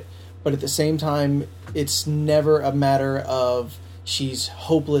to it, but at the same time, it's never a matter of she's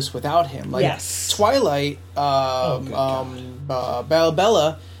hopeless without him. Like Yes. Twilight,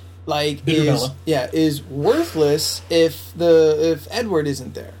 Bella, like Bitter is Bella. is worthless if Edward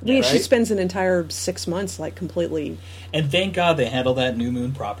isn't there. Yeah, right? she spends an entire 6 months like completely. And thank God they handled that New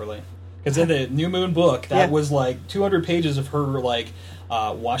Moon properly. Because in the New Moon book, that was like 200 pages of her like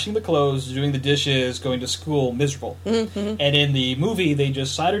washing the clothes, doing the dishes, going to school, miserable. Mm-hmm. And in the movie, they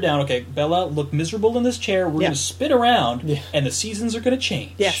just sat her down. Okay, Bella, look miserable in this chair. We're going to spin around, and the seasons are going to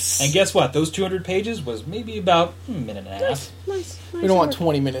change. Yes. And guess what? Those 200 pages was maybe about a minute and a half. Nice. We don't want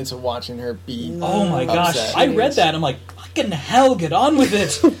 20 minutes of watching her be. Oh my gosh! upset. I read that. I'm like, fucking hell, get on with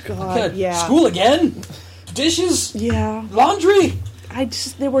it. God, yeah. School again, dishes, Yeah. laundry. I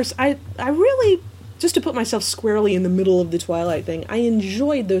really, just to put myself squarely in the middle of the Twilight thing, I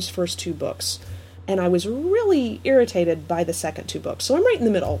enjoyed those first two books. And I was really irritated by the second two books. So I'm right in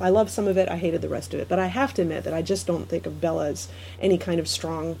the middle. I love some of it, I hated the rest of it. But I have to admit that I just don't think of Bella as any kind of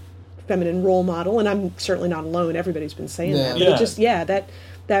strong feminine role model. And I'm certainly not alone. Everybody's been saying that. But it just,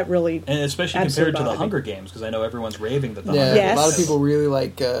 that really... And especially compared to the Hunger Games, because I know everyone's raving that the Yeah, Hunger Games. a lot of people really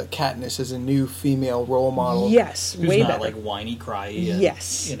like Katniss as a new female role model. Yes, Who's way not better. like whiny, cryy, and,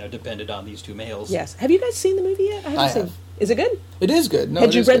 Yes. dependent on these two males. Yes. Have you guys seen the movie yet? I have. Is it good? It is good. No, Had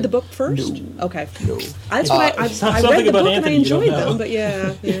it you is read good. the book first? No. Okay. No. That's why I something read the about book and I Anthony you don't enjoyed know. them, but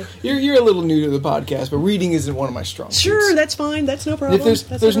yeah. You're a little new to the podcast, but reading isn't one of my strong Sure, suits. that's fine. That's no problem. If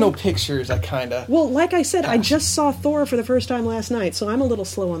That's there's no problem. pictures, I kind of... Well, like I said, I just saw Thor for the first time last night, so I'm a little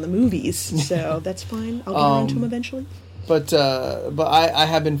slow on the movies. So that's fine. I'll get around to them eventually. But I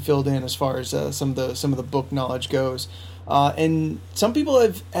have been filled in as far as some of the book knowledge goes, and some people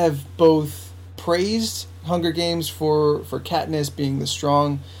have both praised Hunger Games for Katniss being the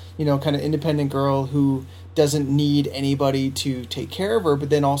strong, kind of independent girl who doesn't need anybody to take care of her. But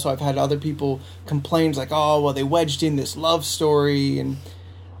then also I've had other people complain like, oh well, they wedged in this love story, and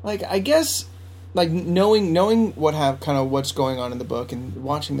like I guess like knowing what's going on in the book and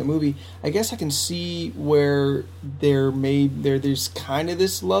watching the movie, I guess I can see where there's kind of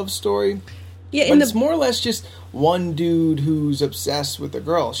this love story. Yeah, but it's more or less just one dude who's obsessed with a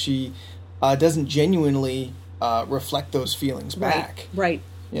girl. She doesn't genuinely reflect those feelings back. Right.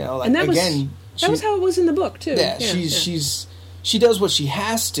 Like And that again, was how it was in the book too. Yeah, she does what she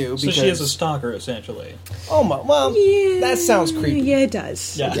has to because So she is a stalker, essentially. Oh my! Well, that sounds creepy. Yeah, it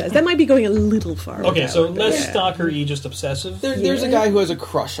does. Yeah. It does. That might be going a little far. Okay, with so that one, but less yeah. stalker-y, just obsessive. There's a guy who has a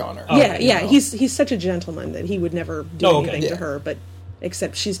crush on her. Yeah. He's such a gentleman that he would never do anything Yeah. to her, but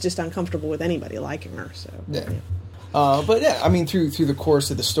except she's just uncomfortable with anybody liking her. So Yeah. But yeah, I mean, through the course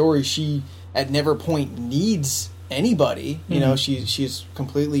of the story, she at never point needs anybody. You know, she's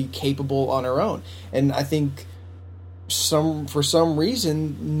completely capable on her own. And I think for some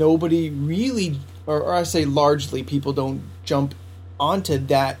reason nobody really, or I say largely, people don't jump onto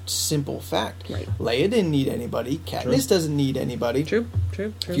that simple fact. Right. Leia didn't need anybody. Katniss doesn't need anybody. True.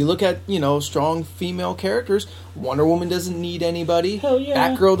 If you look at, strong female characters, Wonder Woman doesn't need anybody. Hell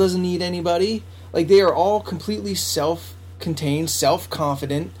yeah. Batgirl doesn't need anybody. Like, they are all completely self-contained,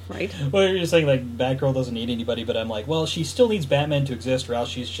 self-confident. Right. Well, you're just saying, like, Batgirl doesn't need anybody, but I'm like, well, she still needs Batman to exist, or else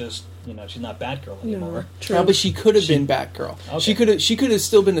she's just, she's not Batgirl anymore. No, true. No, but she could have been Batgirl. Okay. She could have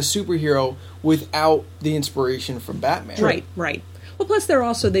still been a superhero without the inspiration from Batman. Right. Well, plus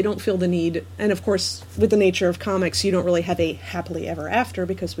they don't feel the need, and of course, with the nature of comics, you don't really have a happily ever after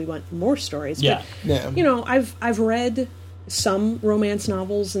because we want more stories. Yeah. But, I've read some romance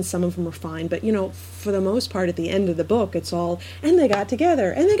novels, and some of them are fine, but, for the most part, at the end of the book, it's all, and they got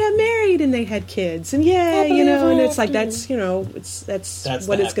together, and they got married, and they had kids, and and it's like, that's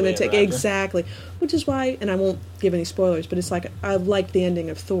what it's going to take. Exactly. Which is why, and I won't give any spoilers, but it's like, I liked the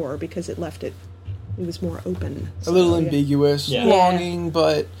ending of Thor because it left it was more open. A little ambiguous, Yeah. longing,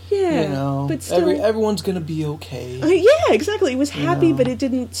 but, but still, everyone's going to be okay. Yeah, exactly. It was happy, but it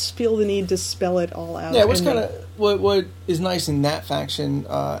didn't feel the need to spell it all out. Yeah, what's kind of what is nice in that faction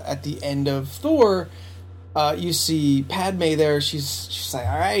at the end of Thor, you see Padme there. She's like,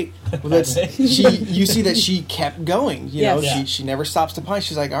 all right, well, you see that she kept going. She never stops to punch.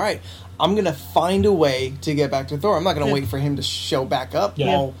 She's like, all right, I'm gonna find a way to get back to Thor. I'm not gonna wait for him to show back up.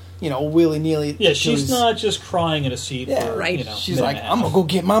 All willy nilly. Yeah, she's not just crying in a seat. For, right. She's like, I'm gonna go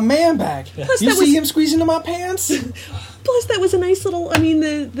get my man back. Plus, you see him squeezing into my pants. Plus, that was a nice little. I mean,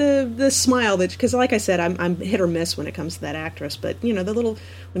 the smile that, because like I said, I'm hit or miss when it comes to that actress. But the little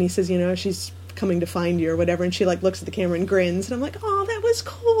when he says, she's coming to find you or whatever, and she like looks at the camera and grins, and I'm like, oh, that was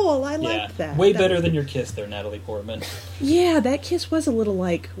cool. I liked that. Way better than your kiss there, Natalie Portman. Yeah, that kiss was a little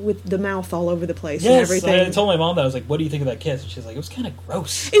like with the mouth all over the place and Yes, everything. I told my mom that. I was like, what do you think of that kiss? And she's like, it was kind of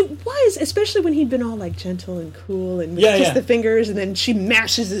gross. It was, especially when he'd been all like gentle and cool and just the fingers, and then she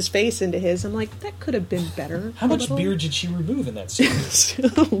mashes his face into his. I'm like, that could have been better. How much beard did she remove in that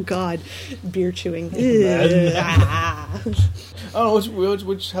scene? Oh God, beer chewing. I don't know,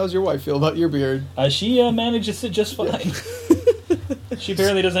 which how's your wife feel about your beard? She manages it just fine. She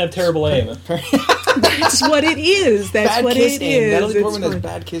apparently doesn't have terrible aim. That's what it is. That's bad what kiss it aim. is. Natalie Portman has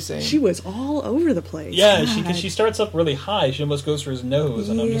bad kiss aim. She was all over the place. Yeah, because she starts up really high. She almost goes for his nose,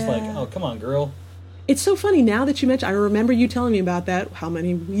 and I'm just like, oh, come on, girl. It's so funny now that you mention. I remember you telling me about that. How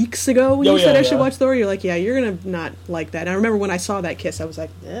many weeks ago when you said I should watch Thor? You're like, yeah, you're gonna not like that. And I remember when I saw that kiss, I was like,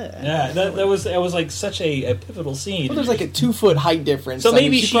 ugh. Yeah, that was like such a pivotal scene. Well, there's like a 2-foot height difference. So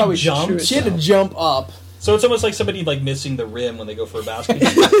maybe she probably jumped. She had to jump up. So it's almost like somebody like missing the rim when they go for a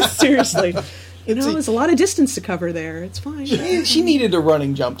basketball. Seriously. There's a lot of distance to cover there. It's fine. She needed a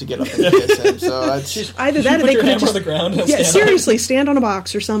running jump to get up and kiss him. So that's either that or they could have just on the ground. Yeah, seriously, stand on a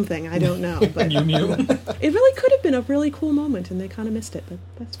box or something. I don't know, but it really could have been a really cool moment, and they kind of missed it. But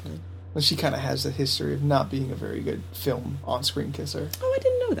that's fine. Well, she kind of has a history of not being a very good film on-screen kisser. Oh, I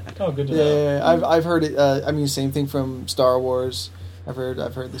didn't know that. Oh, good to know. Yeah, I've heard it. Same thing from Star Wars. I've heard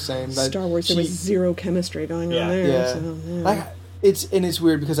the same. Star Wars, there was zero chemistry going on there. Yeah. So, yeah. It's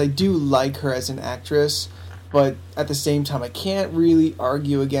weird because I do like her as an actress, but at the same time, I can't really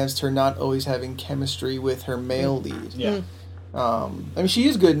argue against her not always having chemistry with her male lead. Yeah. She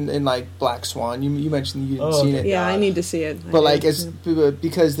is good in like Black Swan. You mentioned you didn't see it. Yeah, I need to see it. But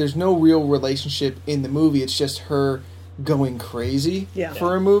because there's no real relationship in the movie, it's just her going crazy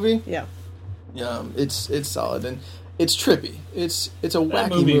for a movie. Yeah. It's solid and it's trippy. It's a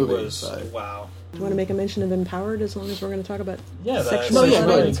wacky movie. Wow. Do you want to make a mention of Empowered as long as we're going to talk about sexual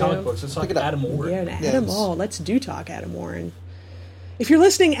in comic books? Let's talk Adam Warren. Yeah, Adam. Oh, let's talk Adam Warren. If you're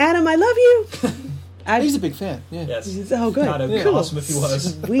listening, Adam, I love you. He's a big fan. Yeah. Yes. Oh, good. God, it'd be awesome if he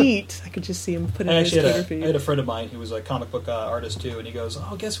was. Sweet. I could just see him put it in his Twitter feed. I had a friend of mine who was a comic book artist too, and he goes,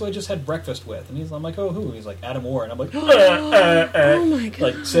 "Oh, guess who I just had breakfast with?" And I'm like, "Oh, who?" He's like, "Adam Warren." I'm like, "Oh my god!"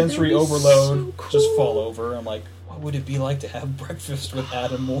 Like sensory overload, so cool. just fall over. I'm like, what would it be like to have breakfast with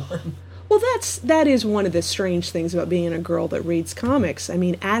Adam Warren? Well, that is one of the strange things about being a girl that reads comics. I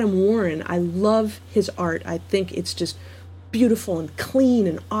mean, Adam Warren, I love his art. I think it's just beautiful and clean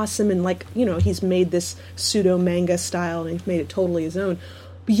and awesome, and he's made this pseudo manga style and he's made it totally his own.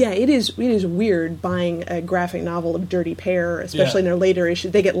 But yeah, it is weird buying a graphic novel of Dirty Pair, especially in their later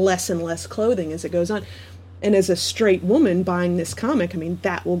issues. They get less and less clothing as it goes on. And as a straight woman buying this comic, I mean,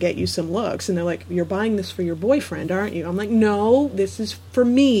 that will get you some looks. And they're like, "You're buying this for your boyfriend, aren't you?" I'm like, "No, this is for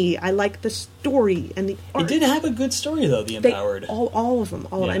me. I like the story and the art." It did have a good story, though, The Empowered. All of them.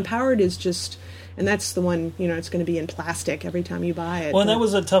 Empowered is just... And that's the one, it's going to be in plastic every time you buy it. Well, and that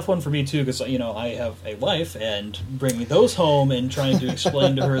was a tough one for me, too, because, I have a wife, and bringing those home and trying to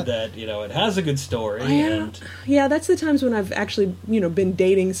explain to her that, it has a good story. Yeah, that's the times when I've actually, been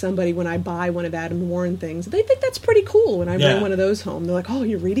dating somebody when I buy one of Adam Warren things. They think that's pretty cool when I bring one of those home. They're like, oh,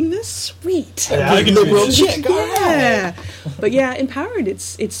 you're reading this? Sweet. Yeah, I can do liberal this. chick. Yeah. But yeah, Empowered,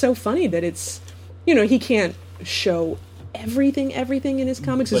 it's so funny that it's, he can't show everything in his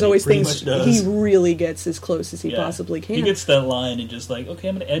comics. There's But he always pretty things much does. he really gets as close as he possibly can. He gets that line and just like, okay,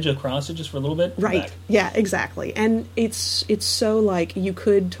 I'm going to edge across it just for a little bit. Right. Back. Yeah, exactly. And it's so like you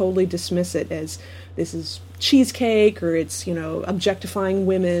could totally dismiss it as this is cheesecake or it's, objectifying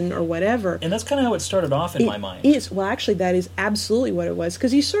women or whatever. And that's kind of how it started off in my mind. Well, actually, that is absolutely what it was,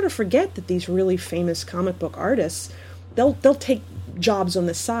 because you sort of forget that these really famous comic book artists, they'll take jobs on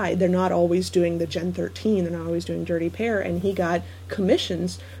the side. They're not always doing the Gen 13. They're not always doing Dirty Pair. And he got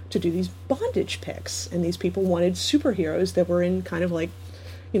commissions to do these bondage picks. And these people wanted superheroes that were in kind of like,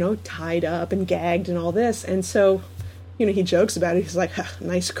 tied up and gagged and all this. And so, he jokes about it. He's like,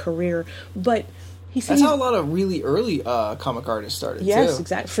 nice career. But he said that's how a lot of really early comic artists started, yes, too.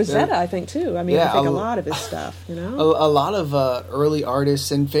 exactly. Frazetta, I think, too. I mean, I think a lot of his stuff, A lot of early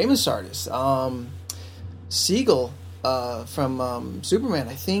artists and famous artists. Siegel from Superman,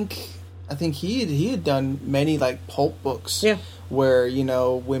 I think he had done many like pulp books where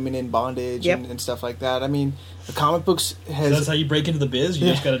women in bondage and stuff like that. I mean, the comic books has So that's how you break into the biz. You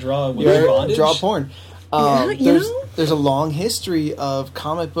just got to draw women in bondage. draw porn. Yeah, There's a long history of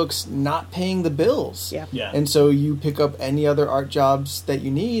comic books not paying the bills. Yeah. And so you pick up any other art jobs that you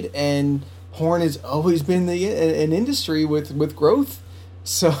need, and porn has always been an industry with growth.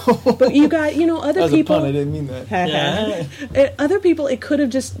 So, but you got other that was people. a pun. I didn't mean that. Yeah. Other people, it could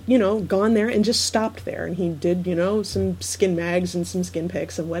have just gone there and just stopped there, and he did some skin mags and some skin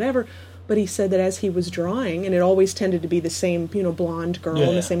pics and whatever. But he said that as he was drawing, and it always tended to be the same blonde girl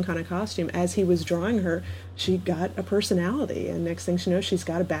in the same kind of costume. As he was drawing her, she got a personality, and next thing you know, she's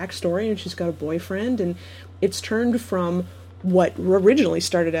got a backstory and she's got a boyfriend, and it's turned from what originally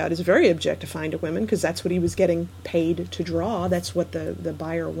started out as very objectifying to women, because that's what he was getting paid to draw. That's what the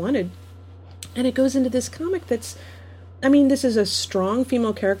buyer wanted. And it goes into this comic that's, I mean, this is a strong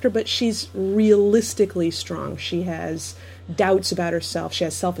female character, but she's realistically strong. She has doubts about herself. She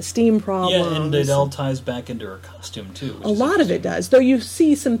has self-esteem problems. Yeah, and it all ties back into her costume, too. A lot of it does. Though you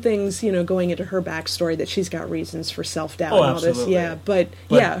see some things, going into her backstory that she's got reasons for self-doubt and all absolutely. this. Yeah, but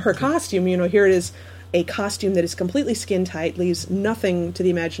yeah, her costume, here it is. A costume that is completely skin tight, leaves nothing to the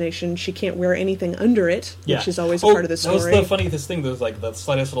imagination. She can't wear anything under it, which is always a part of the story. That was the funniest thing. That was like the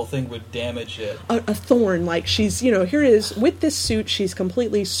slightest little thing would damage it. A thorn, like she's, here it is with this suit. She's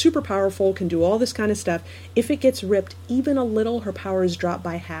completely super powerful, can do all this kind of stuff. If it gets ripped even a little, her powers drop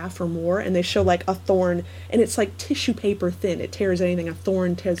by half or more. And they show like a thorn, and it's like tissue paper thin. It tears anything. A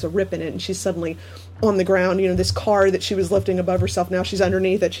thorn tears a rip in it, and she's suddenly on the ground. This car that she was lifting above herself, now she's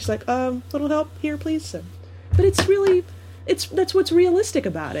underneath it. She's like, little help here, please. So, but it's really, that's what's realistic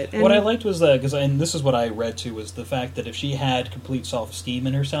about it. And what I liked was that, and this is what I read too, was the fact that if she had complete self-esteem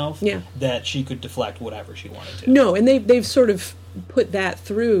in herself, that she could deflect whatever she wanted to. No, and they've sort of put that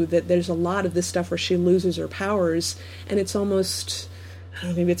through, that there's a lot of this stuff where she loses her powers, and it's almost,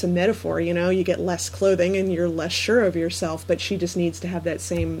 maybe it's a metaphor, you get less clothing and you're less sure of yourself, but she just needs to have that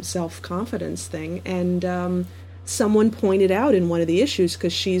same self-confidence thing. And someone pointed out in one of the issues,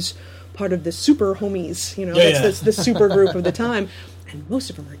 because she's part of the super homies, that's the super group of the time, and most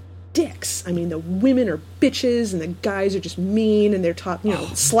of them are dicks. I mean, the women are bitches, and the guys are just mean, and they're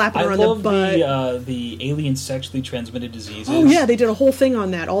slapping her on the butt. I love the alien sexually transmitted diseases. Oh yeah, they did a whole thing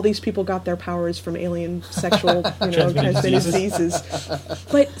on that. All these people got their powers from alien sexual, transmitted diseases.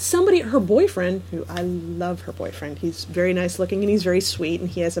 But her boyfriend, who I love her boyfriend, he's very nice looking and he's very sweet, and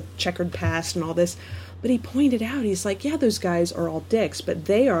he has a checkered past and all this. But he pointed out, he's like, yeah, those guys are all dicks, but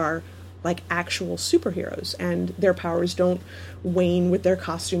they are like actual superheroes, and their powers don't wane with their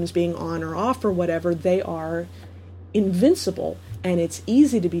costumes being on or off or whatever. They are invincible, and it's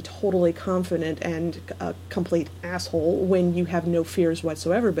easy to be totally confident and a complete asshole when you have no fears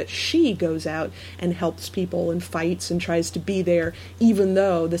whatsoever. But she goes out and helps people and fights and tries to be there, even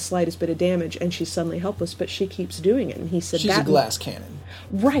though the slightest bit of damage, and she's suddenly helpless, but she keeps doing it. And he said she's a glass cannon.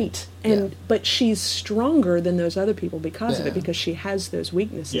 Right. And but she's stronger than those other people because of it, because she has those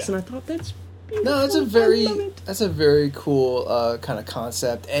weaknesses. And I thought that's beautiful. No, that's a very cool kind of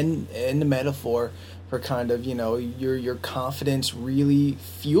concept and the metaphor for kind of, your confidence really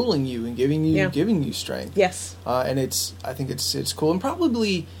fueling you and giving you strength. Yes. And I think it's cool, and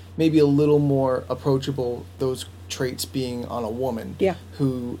probably maybe a little more approachable, those traits being on a woman. Yeah.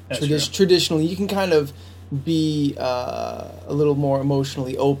 Who That's true. traditionally you can kind of be a little more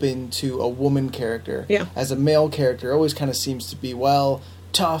emotionally open to a woman character. Yeah. As a male character, always kind of seems to be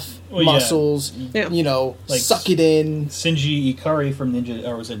tough, Well, yeah. muscles, Yeah. Like suck it in. Shinji Ikari from Ninja,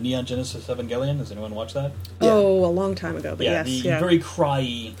 or was it Neon Genesis Evangelion? Does anyone watch that? Yeah. Oh, a long time ago, but yes, the yeah. very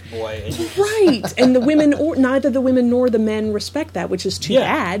cryy boy. And Right, and the women, or neither the women nor the men respect that, which is too Yeah.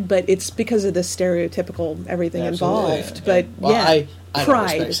 bad. But it's because of the stereotypical everything Absolutely. involved. But Well, yeah, I don't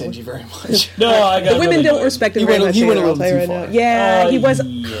pride. respect Senji very much. No, I got The women really don't annoyed. respect him He very went a- much. he went a either, I'll little tell you too right far. now. Yeah, he was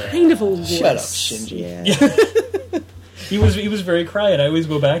yeah. kind of a wuss. Shut up, Shinji. Yeah. He was very cry, and I always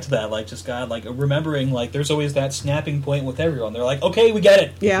go back to that, like, just God, like, remembering, like, there's always that snapping point with everyone. They're like, okay, we get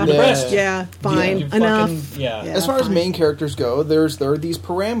it. Yeah. We're depressed. Yeah, fine, You enough. fucking- yeah. Yeah. As far as fine. main characters go, there are these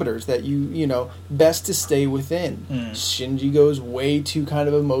parameters that you best to stay within. Shinji goes way too kind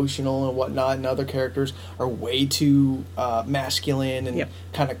of emotional and whatnot, and other characters are way too masculine and Yep.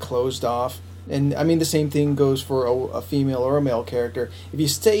 kind of closed off. And I mean, the same thing goes for a female or a male character. If you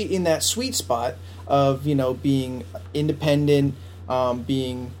stay in that sweet spot of being independent,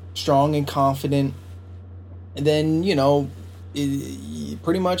 being strong and confident, and then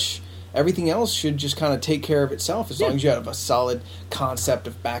pretty much everything else should just kind of take care of itself as long as you have a solid concept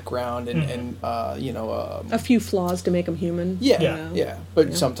of background and A few flaws to make them human. yeah.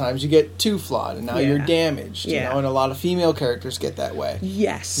 But sometimes you get too flawed, and now you're Yeah. damaged. Yeah. And a lot of female characters get that way.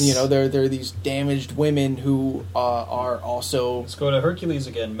 Yes. There are these damaged women who are also. Let's go to Hercules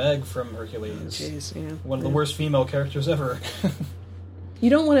again. Meg from Hercules. Jeez, yeah. One of the worst female characters ever. You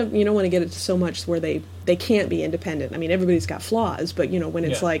don't want to get it so much where they can't be independent. I mean, everybody's got flaws, but when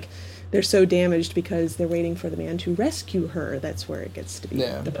it's Yeah. like they're so damaged because they're waiting for the man to rescue her, that's where it gets to be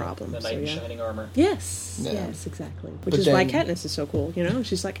the problem. The So, knight in yeah. shining armor. Yes, Yeah. yes, exactly. Which But is why then- Katniss is so cool.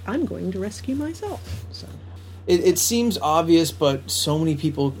 She's like, I'm going to rescue myself. So It seems obvious, but so many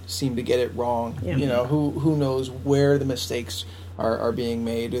people seem to get it wrong. Yeah. Who knows where the mistakes are being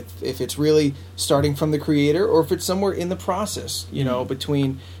made? If it's really starting from the creator, or if it's somewhere in the process.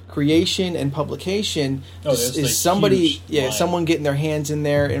 Between creation and publication, there's the is somebody, huge line. someone getting their hands in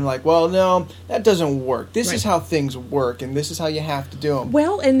there and like, well, no, that doesn't work. This is Right. how things work, and this is how you have to do them.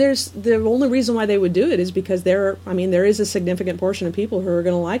 well, and there's the only reason why they would do it is because there is a significant portion of people who are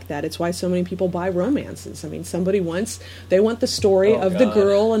going to like that. It's why so many people buy romances. I mean, they want the story Oh, of the God.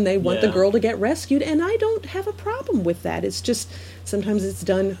 girl, and they want the Yeah. girl to get rescued, and I don't have a problem with that. It's just sometimes it's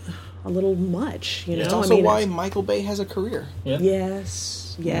done a little much, Yeah. It's I also mean, why Michael Bay has a career. Yeah.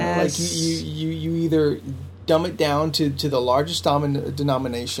 Yes, Like yes. you either dumb it down to the largest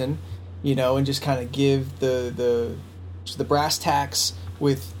denomination, and just kind of give the brass tacks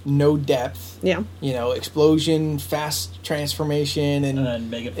with no depth. Yeah. Explosion, fast transformation, and And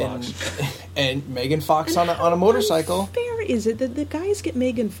Megan Fox. and Megan Fox on a motorcycle. How fair is it that the guys get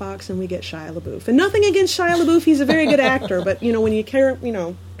Megan Fox and we get Shia LaBeouf? And nothing against Shia LaBeouf; he's a very good actor. But when you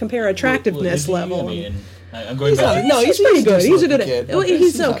compare attractiveness Well, level, I mean, I'm going back. he's pretty good. He's a good. kid. Well, he's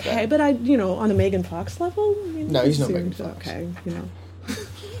He's not okay, bad. but on a Megan Fox level, I mean, No, he's no seemed Megan Fox. Okay,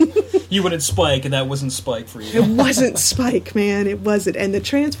 You wouldn't Spike, and that wasn't Spike for It you. wasn't Spike, man. It wasn't. And the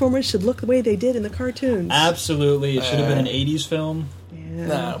Transformers should look the way they did in the cartoons. Absolutely. It should have been an 80s film. Yeah.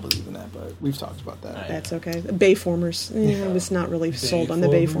 Nah, I don't believe in that, but we've talked about that. That's okay. Bayformers. I was not really sold on the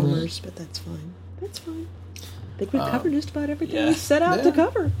Bayformers, but that's fine. That's fine. I think we've covered just about everything yeah. we set out to Yeah.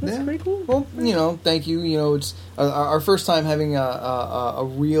 cover. That's Yeah. pretty cool. Well, thank you. It's our first time having a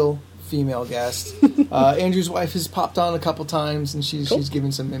real female guest. Andrew's wife has popped on a couple times, and she's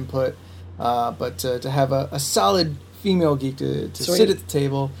given some input. But to have a solid female geek to sit at the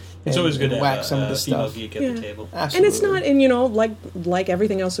table, It's always good to whack have some of the female stuff. geek at the table. Absolutely. And it's not, and like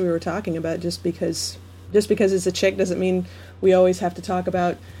everything else that we were talking about, just because it's a chick doesn't mean we always have to talk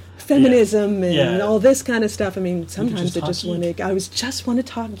about feminism and Yeah. all this kind of stuff. I mean, sometimes just I talk just geek. want to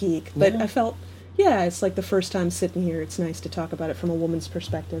talk geek, but Yeah. I felt, it's like the first time sitting here. It's nice to talk about it from a woman's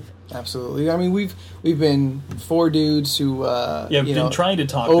perspective. Absolutely. I mean, we've been four dudes who I've been trying to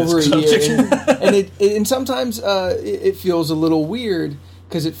talk over this a subject. year, and sometimes it feels a little weird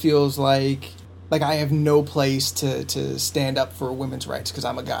because it feels like I have no place to stand up for women's rights because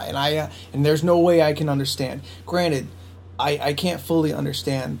I'm a guy, and there's no way I can understand. Granted, I can't fully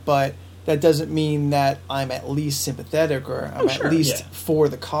understand, but that doesn't mean that I'm at least sympathetic or I'm sure. at least Yeah. for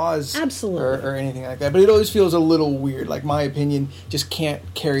the cause, Absolutely. or anything like that. But it always feels a little weird. Like my opinion just can't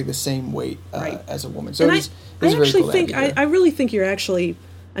carry the same weight Right. as a woman. So And it's I very actually cool to have think you here. I really think you're actually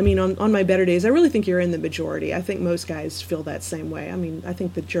I mean, on my better days, I really think you're in the majority. I think most guys feel that same way. I mean, I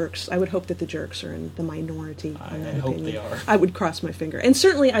think the jerks, I would hope that the jerks are in the minority. I in that hope opinion. they are. I would cross my finger. And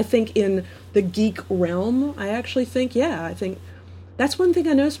certainly, I think in the geek realm, I actually think, I think that's one thing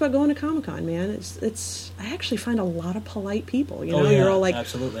I noticed about going to Comic-Con, man. It's I actually find a lot of polite people. You know, you're all like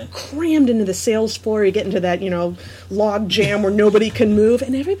absolutely crammed into the sales floor. You get into that, log jam where nobody can move,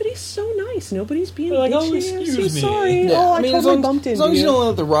 and everybody's so nice. Nobody's being like, bitchy. oh, excuse me. Sorry. Yeah, I totally bumped into as long as you you. don't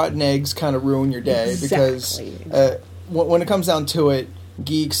let the rotten eggs kind of ruin your day, Exactly. because when it comes down to it,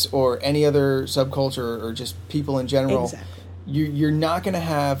 geeks or any other subculture or just people in general, Exactly. you're not going to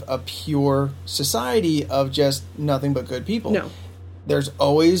have a pure society of just nothing but good people. No. There's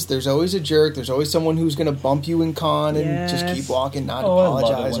always a jerk. There's always someone who's going to bump you in con and just Yes. keep walking, not I love it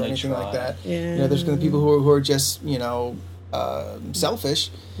apologize when or they anything try. like that. Yeah. There's going to be people who are just selfish.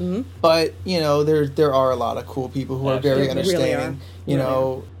 Mm-hmm. But there are a lot of cool people who are very Absolutely. They really understanding.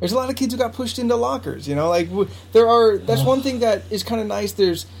 are. There's a lot of kids who got pushed into lockers. That's one thing that is kind of nice.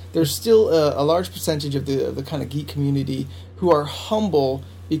 There's still a large percentage of the kind of geek community who are humble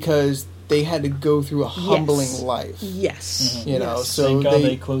because they had to go through a humbling life. Yes. So Thank God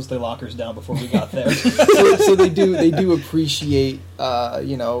they closed their lockers down before we got there. so they do appreciate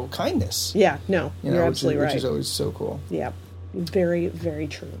kindness. Yeah, no, you're absolutely which right. is always so cool. Yeah, very, very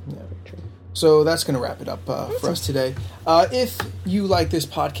true. Yeah. Very true. So that's going to wrap it up for us today. If you like this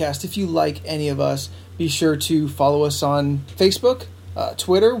podcast, if you like any of us, be sure to follow us on Facebook,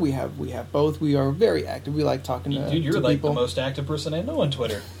 Twitter. We have both. We are very active. We like talking to Dude, you're to like people. the most active person I know on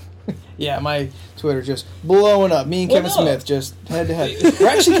Twitter. Yeah, my Twitter just blowing up. Me and Kevin Smith just head to head. We're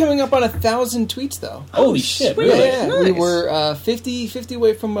actually coming up on 1,000 tweets, though. Holy shit, sweet. really? Yeah, Nice. we were 50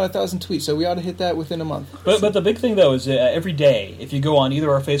 away from 1,000 tweets, so we ought to hit that within a month. But the big thing, though, is every day, if you go on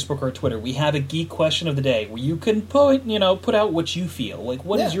either our Facebook or Twitter, we have a geek question of the day where you can put out what you feel. Like,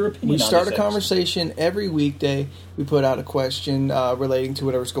 what is your opinion We on start a these things? conversation every weekday. We put out a question relating to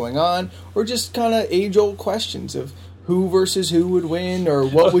whatever's going on, or just kind of age-old questions of who versus who would win, or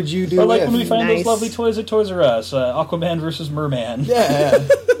what would you do Or like if. when we find Nice. those lovely toys at Toys R Us, Aquaman versus Merman. Yeah,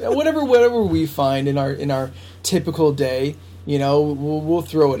 whatever we find in our typical day, we'll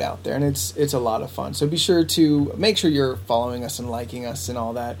throw it out there, and it's a lot of fun. So be sure to make sure you're following us and liking us and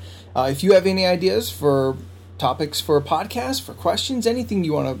all that. If you have any ideas for topics for a podcast, for questions, anything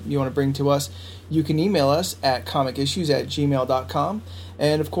you want to bring to us, you can email us at comicissues@gmail.com.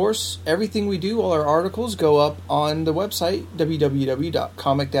 And of course, everything we do, all our articles go up on the website,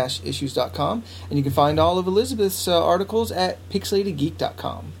 www.comic-issues.com. And you can find all of Elizabeth's articles at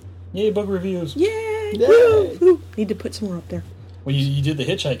pixelatedgeek.com. Yay, book reviews. Yay! Yay. Woo, woo. Need to put some more up there. Well, you did the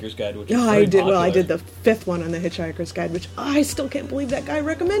Hitchhiker's Guide, which is Oh, very I did. popular. Well, I did the 5th one on the Hitchhiker's Guide, which I still can't believe that guy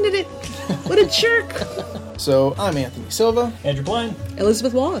recommended it. What a jerk! So I'm Anthony Silva. Andrew Blind.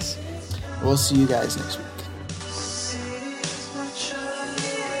 Elizabeth Wallace. We'll see you guys next week.